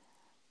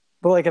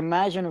 But like,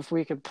 imagine if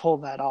we could pull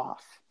that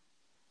off.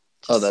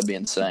 Oh, that'd be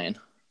insane.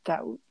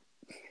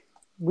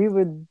 We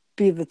would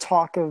be the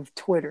talk of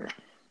Twitter.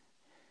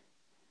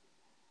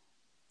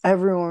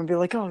 Everyone would be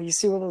like, "Oh, you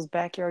see what those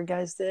backyard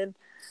guys did?"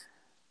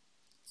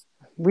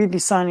 We'd be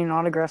signing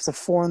autographs at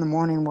 4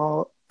 a.m.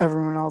 while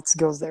everyone else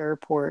goes to the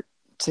airport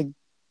to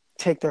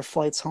take their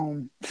flights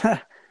home.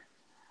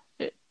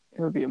 It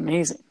would be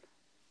amazing.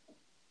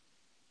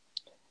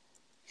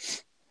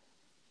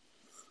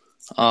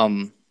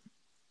 Ladies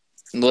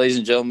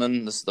and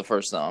gentlemen, this is the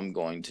first time I'm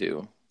going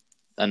to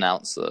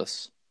announce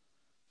this.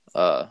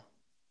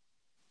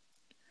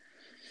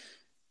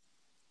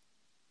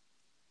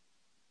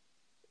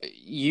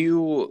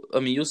 You'll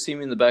see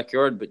me in the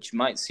backyard, but you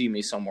might see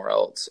me somewhere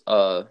else.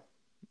 As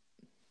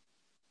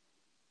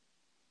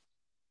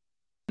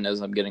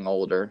I'm getting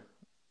older,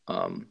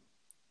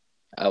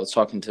 I was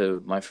talking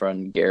to my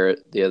friend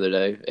Garrett the other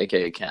day,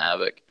 aka Ken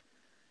Havoc,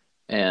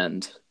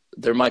 and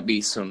there might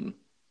be some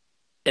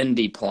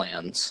indie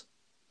plans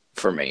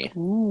for me.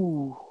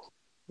 Ooh.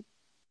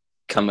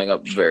 Coming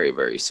up very,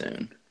 very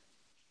soon.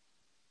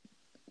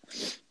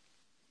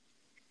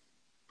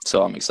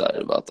 So I'm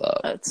excited about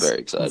that. Very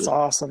excited. That's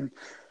awesome.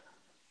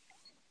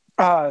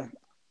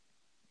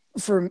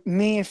 For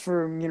me, my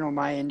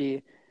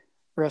indie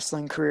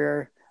wrestling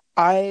career,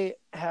 I'm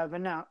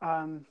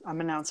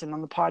announcing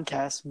on the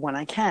podcast when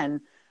I can,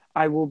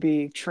 I will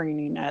be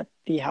training at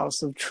the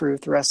House of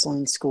Truth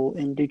Wrestling School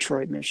in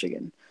Detroit,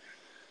 Michigan.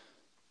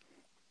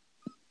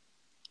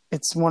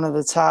 It's one of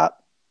the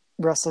top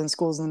wrestling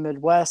schools in the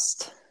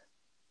Midwest.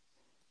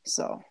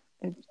 So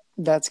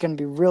that's going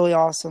to be really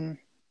awesome.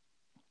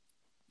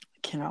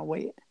 Cannot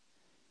wait.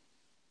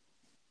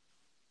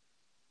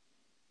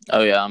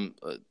 Oh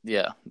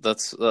yeah,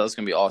 that's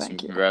gonna be awesome.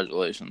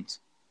 Congratulations.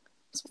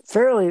 It's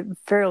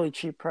fairly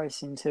cheap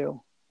pricing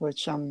too,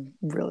 which I'm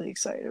really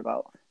excited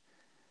about.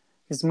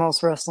 Because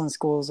most wrestling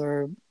schools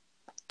are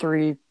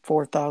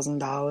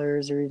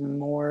 $3,000-$4,000 or even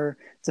more.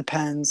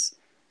 Depends.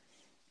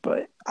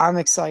 But I'm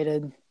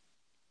excited,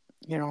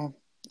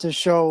 to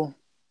show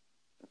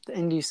the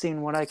indie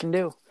scene what I can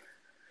do.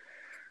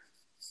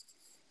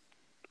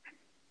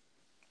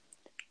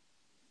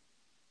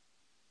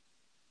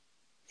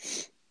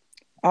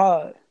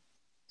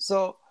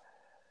 So,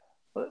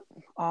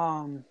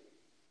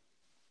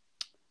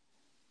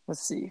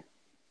 let's see. I'm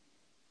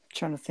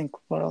trying to think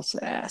what else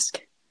to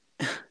ask.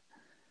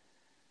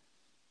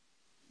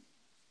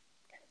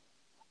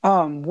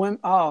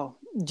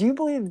 Do you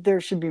believe there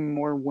should be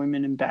more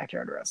women in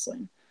backyard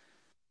wrestling?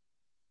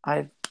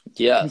 I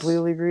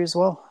completely agree as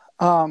well.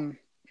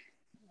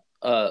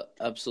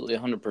 Absolutely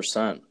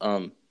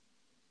 100%.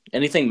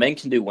 Anything men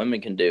can do,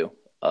 women can do.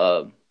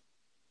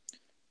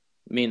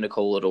 Me and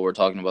Nicole Little were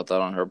talking about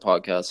that on her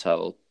podcast,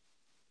 how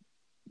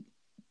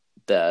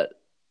that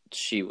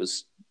she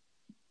was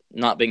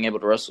not being able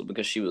to wrestle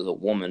because she was a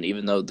woman,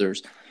 even though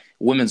there's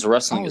women's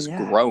wrestling is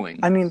growing.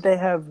 I mean, they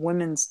have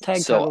women's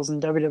tag titles in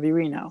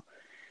WWE now.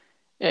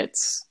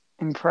 It's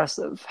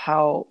impressive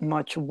how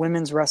much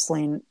women's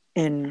wrestling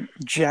in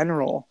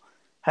general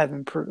have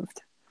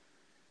improved.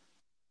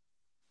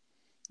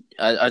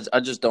 I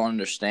just don't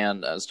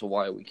understand as to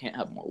why we can't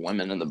have more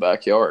women in the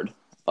backyard.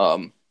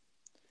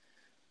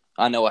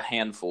 I know a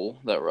handful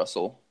that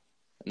wrestle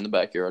in the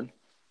backyard.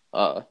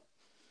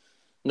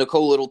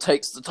 Nicole Little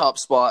takes the top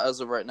spot as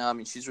of right now. I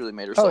mean, she's really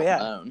made herself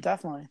known.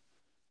 Definitely.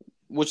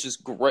 Which is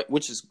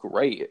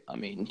great. I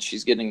mean,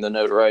 she's getting the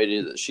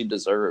notoriety that she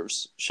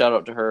deserves. Shout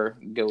out to her.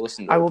 Go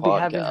listen to her podcast. I will be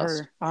having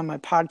her on my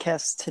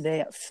podcast today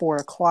at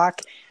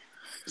 4:00.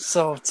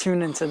 So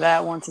tune into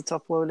that once it's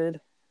uploaded.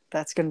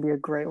 That's going to be a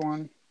great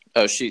one.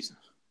 Oh, she's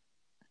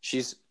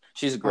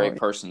a great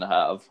person to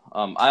have.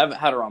 I haven't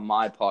had her on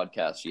my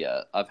podcast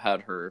yet. I've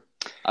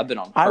been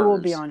on hers. I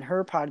will be on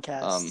her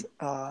podcast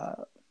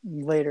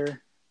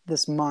later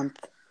this month.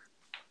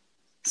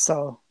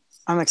 So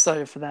I'm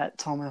excited for that.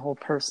 Tell my whole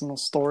personal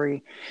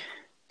story,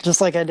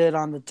 just like I did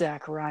on the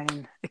Dak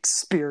Ryan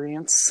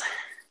experience.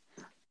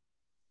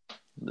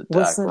 The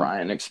Dak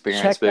Ryan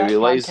experience, check baby.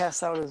 Check that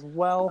podcast out as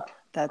well.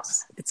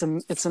 It's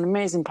an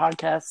amazing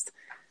podcast.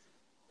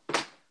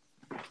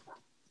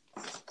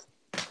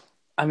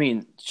 I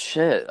mean,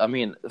 shit. I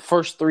mean, the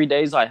first 3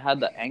 days I had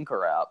the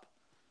Anchor app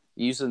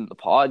using the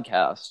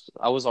podcast,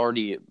 I was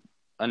already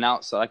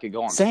announced that I could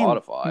go on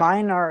Spotify.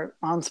 Mine are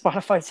on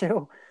Spotify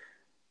too.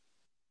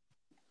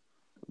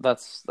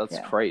 That's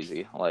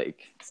crazy.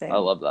 Like, I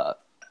love that.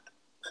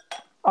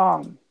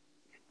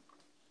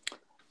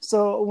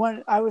 So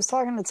when I was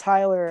talking to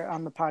Tyler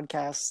on the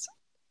podcast,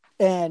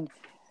 and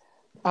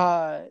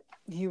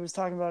he was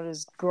talking about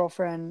his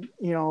girlfriend,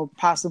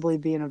 possibly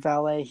being a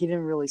valet. He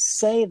didn't really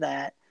say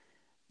that,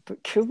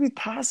 but could we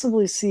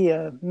possibly see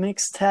a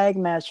mixed tag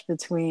match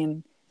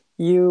between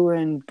you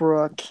and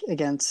Brooke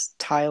against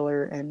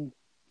Tyler and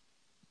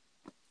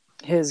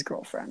his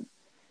girlfriend?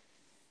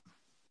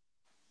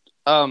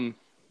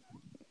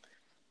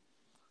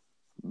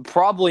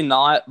 Probably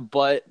not,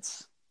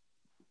 but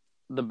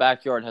the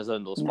backyard has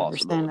endless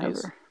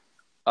possibilities.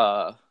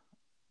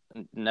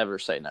 Never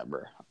say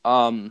never.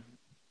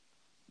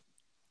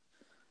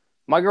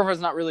 My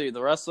girlfriend's not really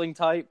the wrestling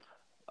type.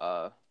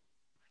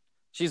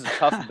 She's a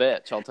tough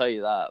bitch, I'll tell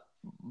you that.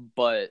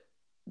 But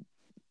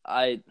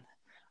I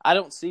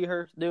don't see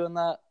her doing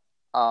that.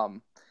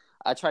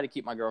 I try to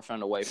keep my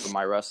girlfriend away from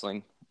my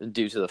wrestling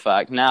due to the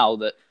fact now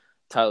that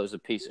Tyler's a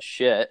piece of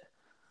shit.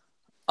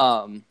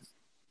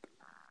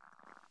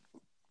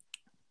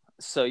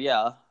 So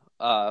yeah,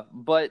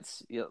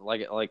 but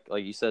like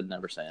you said,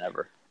 never say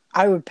never.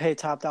 I would pay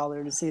top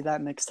dollar to see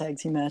that mixed tag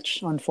team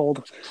match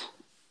unfold.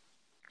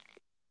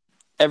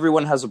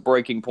 Everyone has a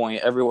breaking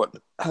point. Everyone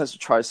has to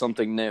try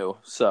something new.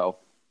 So,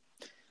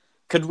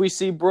 could we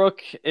see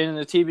Brooke in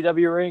the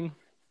TBW ring?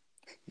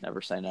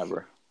 Never say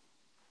never.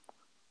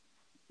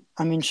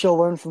 I mean, she'll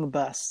learn from the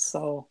best.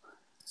 So,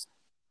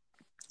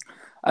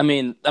 I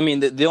mean,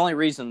 the only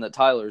reason that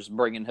Tyler's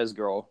bringing his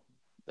girl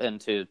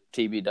into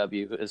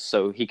TBW is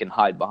so he can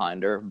hide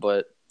behind her.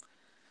 But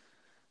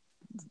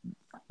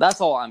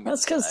that's all I'm.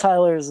 That's because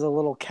Tyler is a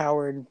little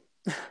coward.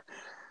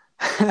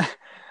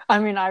 I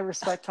mean, I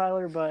respect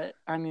Tyler, but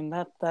I mean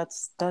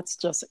that's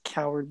just a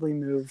cowardly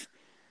move.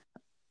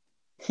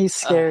 He's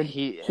scared.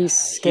 He's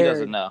scared. He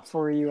doesn't know.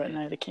 For you at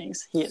Night of Kings.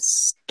 He is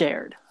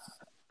scared.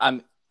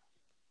 I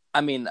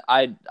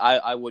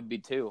would be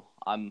too.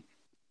 I'm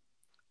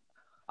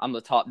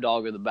the top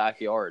dog of the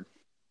backyard.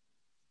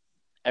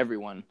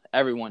 Everyone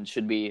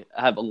should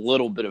have a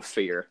little bit of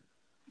fear.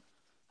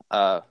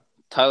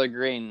 Tyler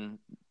Green,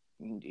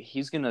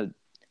 he's gonna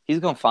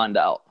find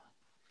out.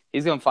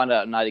 He's gonna find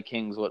out at Night of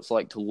Kings what it's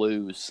like to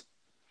lose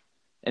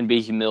and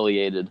be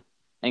humiliated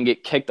and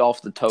get kicked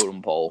off the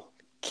totem pole.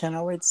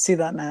 Cannot wait to see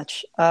that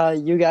match.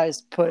 You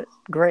guys put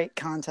great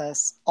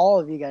contests. All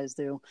of you guys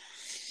do.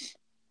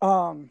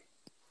 I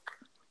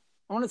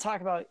want to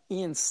talk about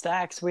Ian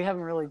Stacks. We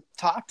haven't really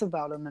talked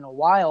about him in a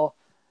while.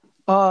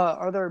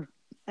 Are there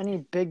any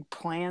big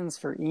plans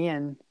for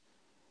Ian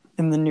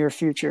in the near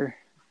future?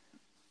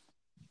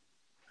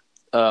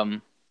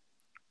 That'll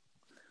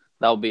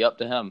be up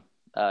to him.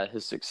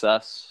 His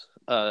success.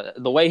 The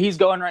way he's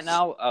going right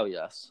now, oh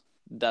yes,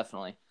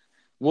 definitely.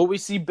 Will we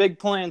see big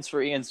plans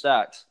for Ian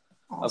Stacks?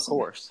 Awesome. Of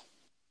course.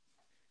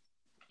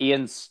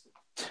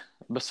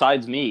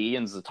 Besides me,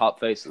 Ian's the top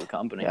face of the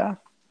company. Yeah.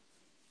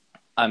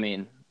 I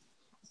mean,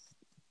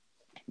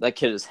 that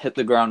kid has hit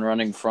the ground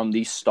running from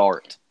the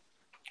start.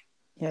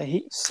 Yeah,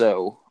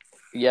 So,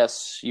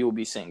 yes, you will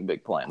be seeing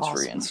big plans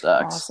for Ian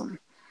Stacks. Awesome.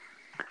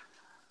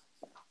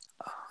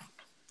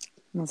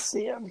 Let's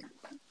see. I'm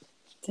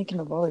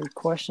thinking of other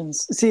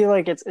questions. See,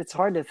 like it's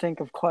hard to think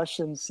of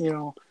questions,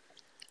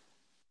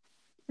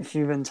 if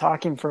you've been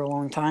talking for a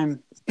long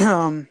time.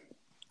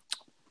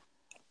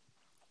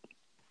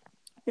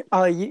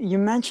 You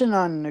mentioned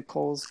on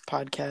Nicole's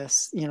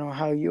podcast,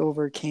 how you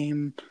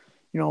overcame,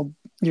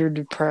 your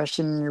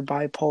depression, your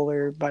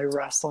bipolar by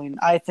wrestling.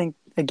 I think,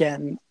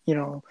 again,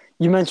 you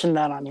mentioned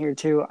that on here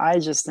too. I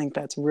just think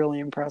that's really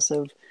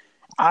impressive.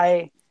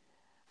 The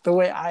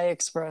way I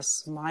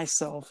express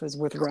myself is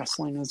with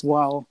wrestling as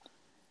well.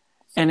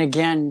 And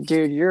again,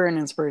 dude, you're an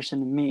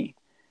inspiration to me.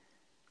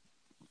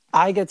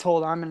 I get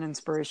told I'm an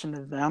inspiration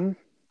to them,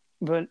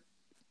 but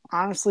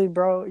honestly,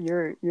 bro,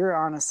 you're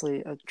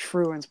honestly a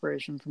true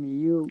inspiration for me.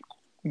 You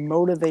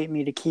motivate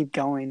me to keep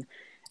going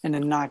and to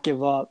not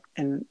give up,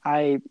 and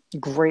I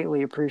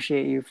greatly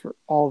appreciate you for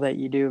all that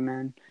you do,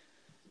 man.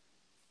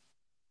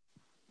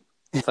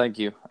 Thank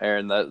you,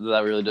 Aaron. That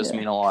really does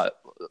mean a lot.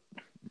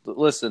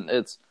 Listen,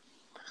 it's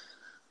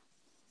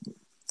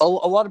a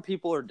lot of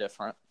people are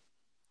different,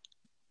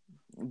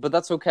 but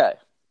that's okay.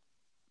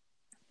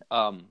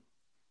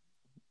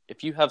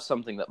 If you have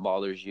something that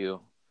bothers you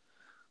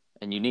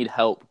and you need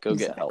help, go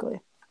get help.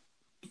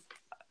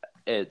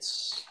 And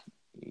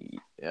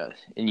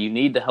you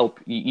need to help.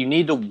 You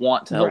need to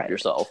want to help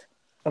yourself.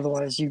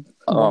 Otherwise, you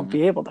won't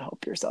be able to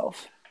help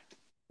yourself.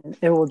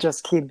 It will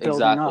just keep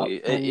building up.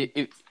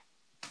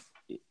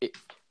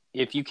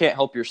 If you can't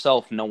help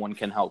yourself, no one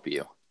can help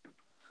you.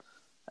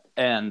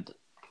 And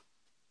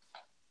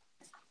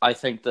I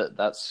think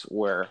that's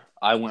where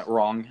I went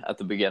wrong at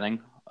the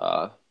beginning.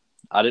 I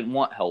didn't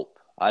want help.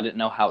 I didn't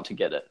know how to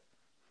get it.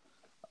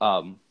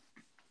 And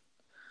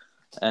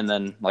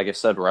then, like I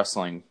said,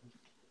 wrestling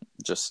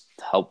just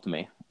helped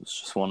me.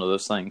 It's just one of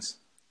those things.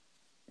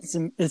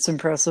 It's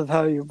impressive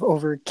how you've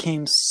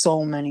overcame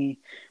so many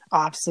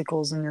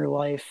obstacles in your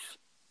life.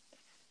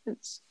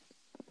 It's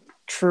a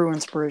true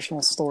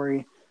inspirational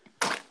story.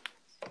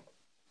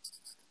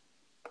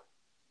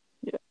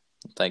 Yeah.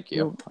 Thank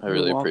you. I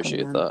really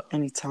appreciate that.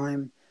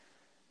 Anytime.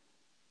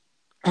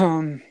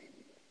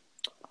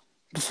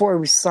 Before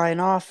we sign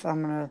off,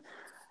 I'm going to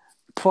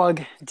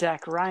plug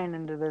Dak Ryan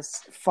into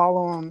this.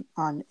 Follow him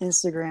on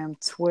Instagram,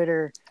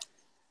 Twitter.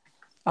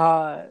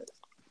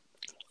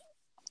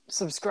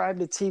 Subscribe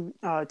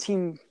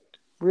to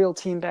Real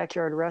Team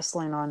Backyard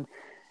Wrestling on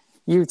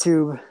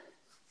YouTube.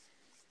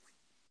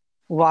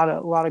 A lot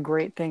of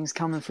great things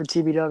coming for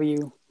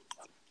TBW.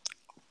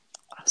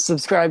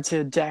 Subscribe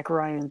to Dak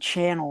Ryan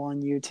channel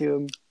on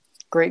YouTube.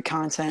 Great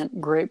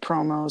content, great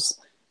promos,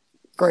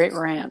 great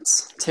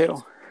rants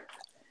too.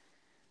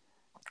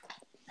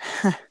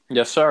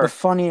 Yes, sir. The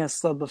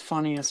funniest of the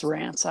funniest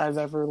rants I've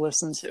ever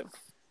listened to.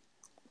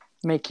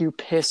 Make you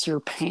piss your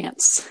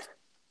pants.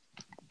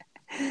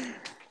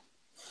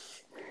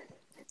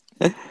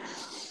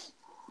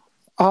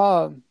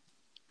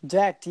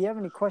 Dak, do you have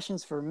any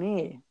questions for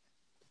me?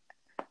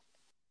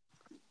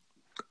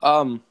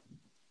 What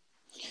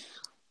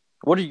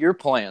are your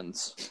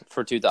plans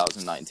for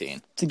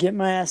 2019? To get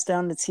my ass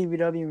down to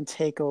TBW and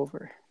take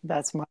over.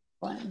 That's my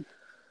plan.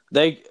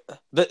 They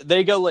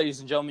go, ladies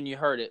and gentlemen. You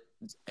heard it.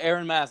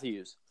 Aaron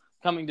Matthews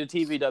coming to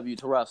TBW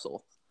to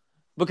wrestle,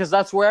 because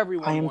that's where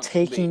everyone I am wants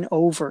taking to be.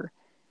 over.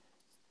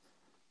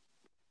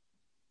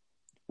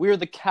 We are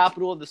the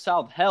capital of the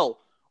South. Hell,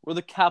 we're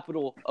the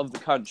capital of the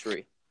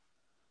country.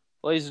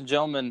 Ladies and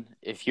gentlemen,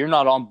 if you're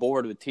not on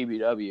board with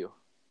TBW,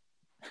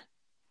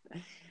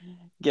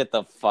 get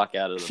the fuck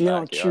out of the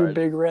backyard. If you don't chew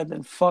Big Red,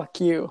 then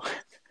fuck you.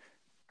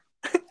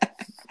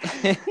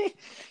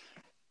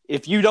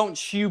 If you don't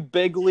chew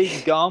Big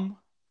League gum,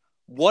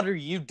 what are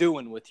you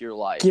doing with your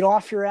life? Get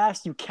off your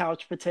ass, you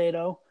couch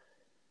potato.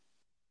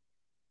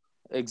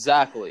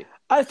 Exactly.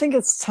 I think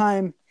it's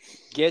time.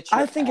 It's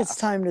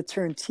time to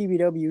turn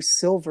TBW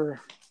silver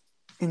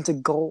into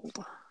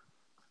gold.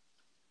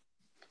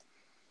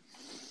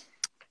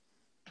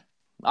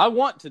 I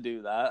want to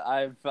do that.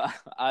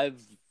 I've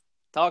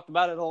talked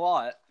about it a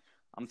lot.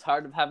 I'm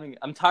tired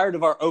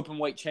of our open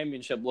weight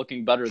championship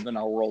looking better than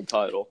our world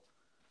title.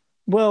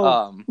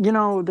 Well,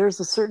 there's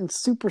a certain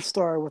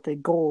superstar with a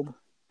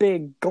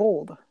big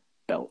gold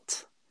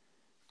belt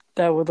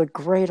that would look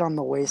great on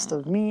the waist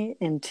of me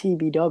in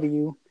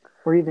TBW,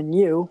 or even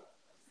you.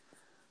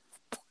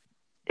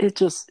 It's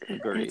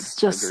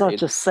just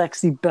such a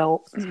sexy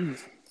belt.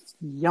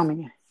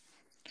 Yummy.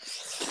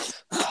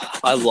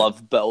 I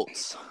love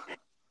belts.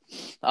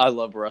 I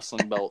love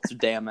wrestling belts.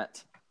 Damn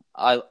it.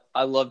 I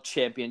love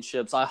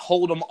championships. I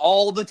hold them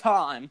all the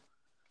time.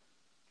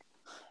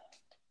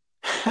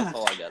 That's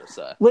all I gotta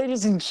say.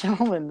 Ladies and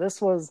gentlemen,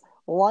 this was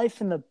Life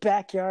in the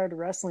Backyard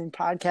Wrestling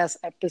Podcast,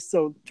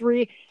 Episode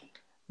 3.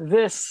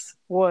 This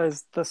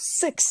was the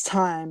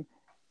six-time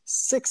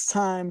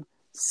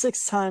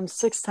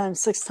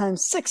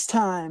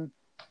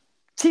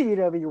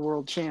TBW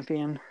World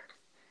Champion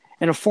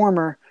and a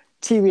former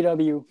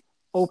TBW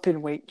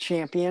Openweight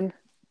Champion,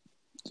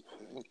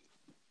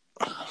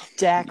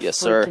 Dak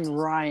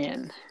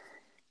Ryan.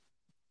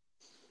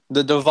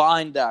 The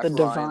divine Dak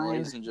Ryan,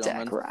 ladies and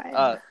gentlemen. Dak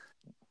Ryan.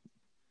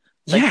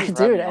 Yeah,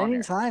 dude,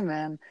 anytime,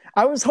 man.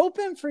 I was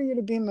hoping for you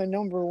to be my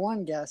number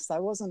one guest. I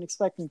wasn't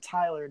expecting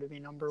Tyler to be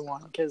number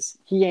one because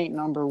he ain't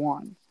number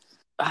one.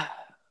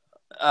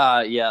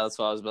 Yeah, that's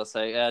what I was about to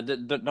say.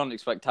 Don't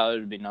expect Tyler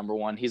to be number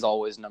one. He's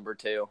always number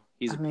two.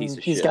 He's I a mean, piece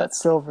of he's shit. got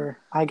silver.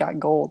 I got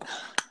gold.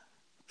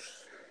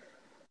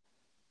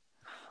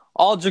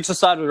 All jokes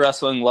aside with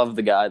wrestling, love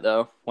the guy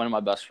though. One of my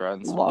best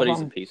friends, Love but he's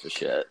him. a piece of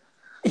shit.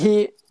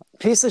 He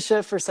piece of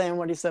shit for saying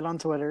what he said on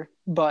Twitter,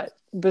 but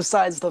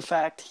besides the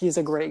fact, he's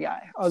a great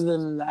guy. Other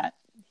than that,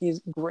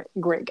 he's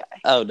great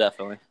guy. Oh,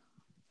 definitely.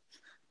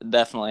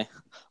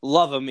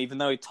 Love him, even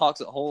though he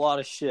talks a whole lot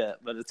of shit,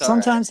 but it's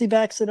Sometimes he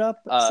backs it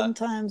up, but Uh,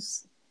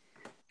 sometimes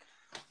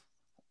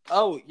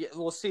Oh, yeah,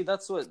 well, see,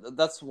 that's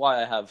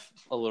why I have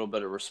a little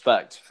bit of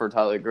respect for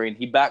Tyler Green.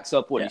 He backs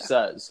up what he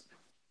says.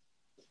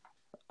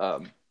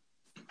 But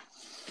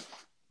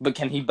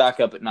can he back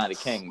up at Night of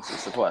Kings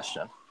is the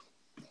question.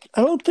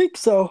 I don't think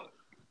so.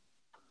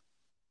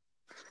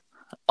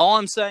 All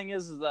I'm saying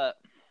is that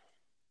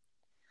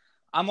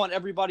I'm on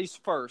everybody's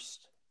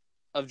first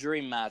of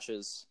dream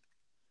matches,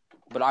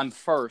 but I'm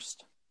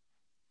first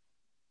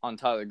on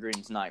Tyler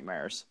Green's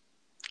nightmares.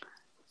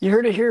 You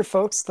heard it here,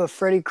 folks. The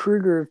Freddy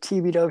Krueger of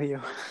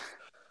TBW.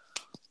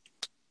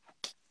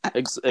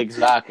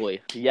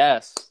 Exactly.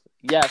 Yes.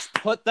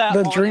 Put that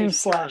The on Dream a shirt.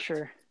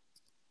 Slasher.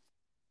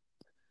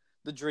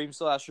 The Dream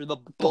Slasher, the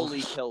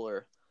Bully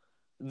Killer,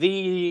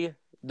 the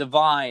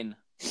Divine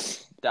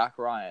Dak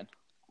Ryan.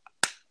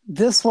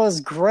 This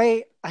was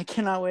great. I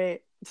cannot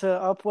wait to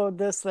upload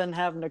this, then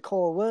have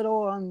Nicole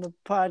Little on the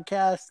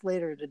podcast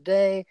later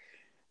today.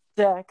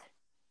 Dak,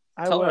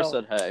 Tell her I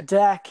said hey.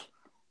 Dak,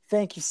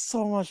 thank you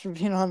so much for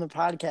being on the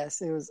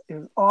podcast. It was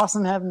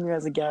awesome having you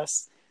as a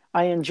guest.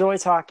 I enjoy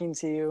talking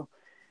to you.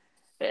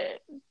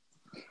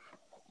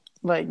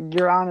 Like,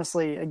 you're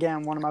honestly,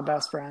 again, one of my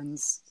best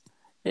friends.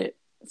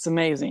 It's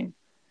amazing.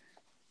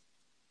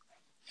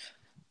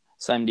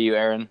 Same to you,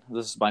 Aaron.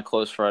 This is my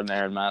close friend,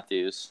 Aaron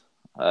Matthews.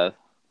 I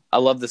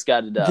love this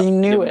guy to death. The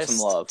newest Give him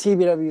some love.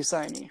 TBW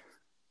signee.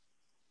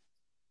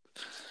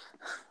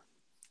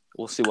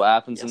 We'll see what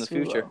happens in the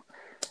future.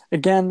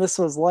 Again, this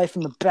was Life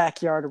in the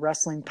Backyard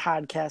Wrestling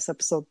Podcast,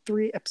 Episode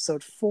 3.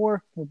 Episode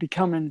 4 will be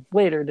coming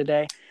later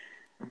today.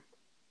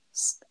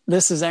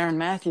 This is Aaron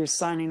Matthews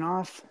signing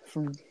off.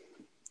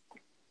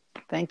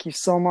 Thank you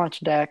so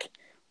much, Dak.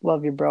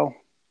 Love you, bro.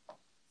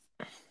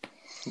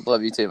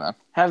 Love you too, man.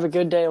 Have a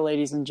good day,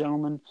 ladies and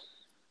gentlemen.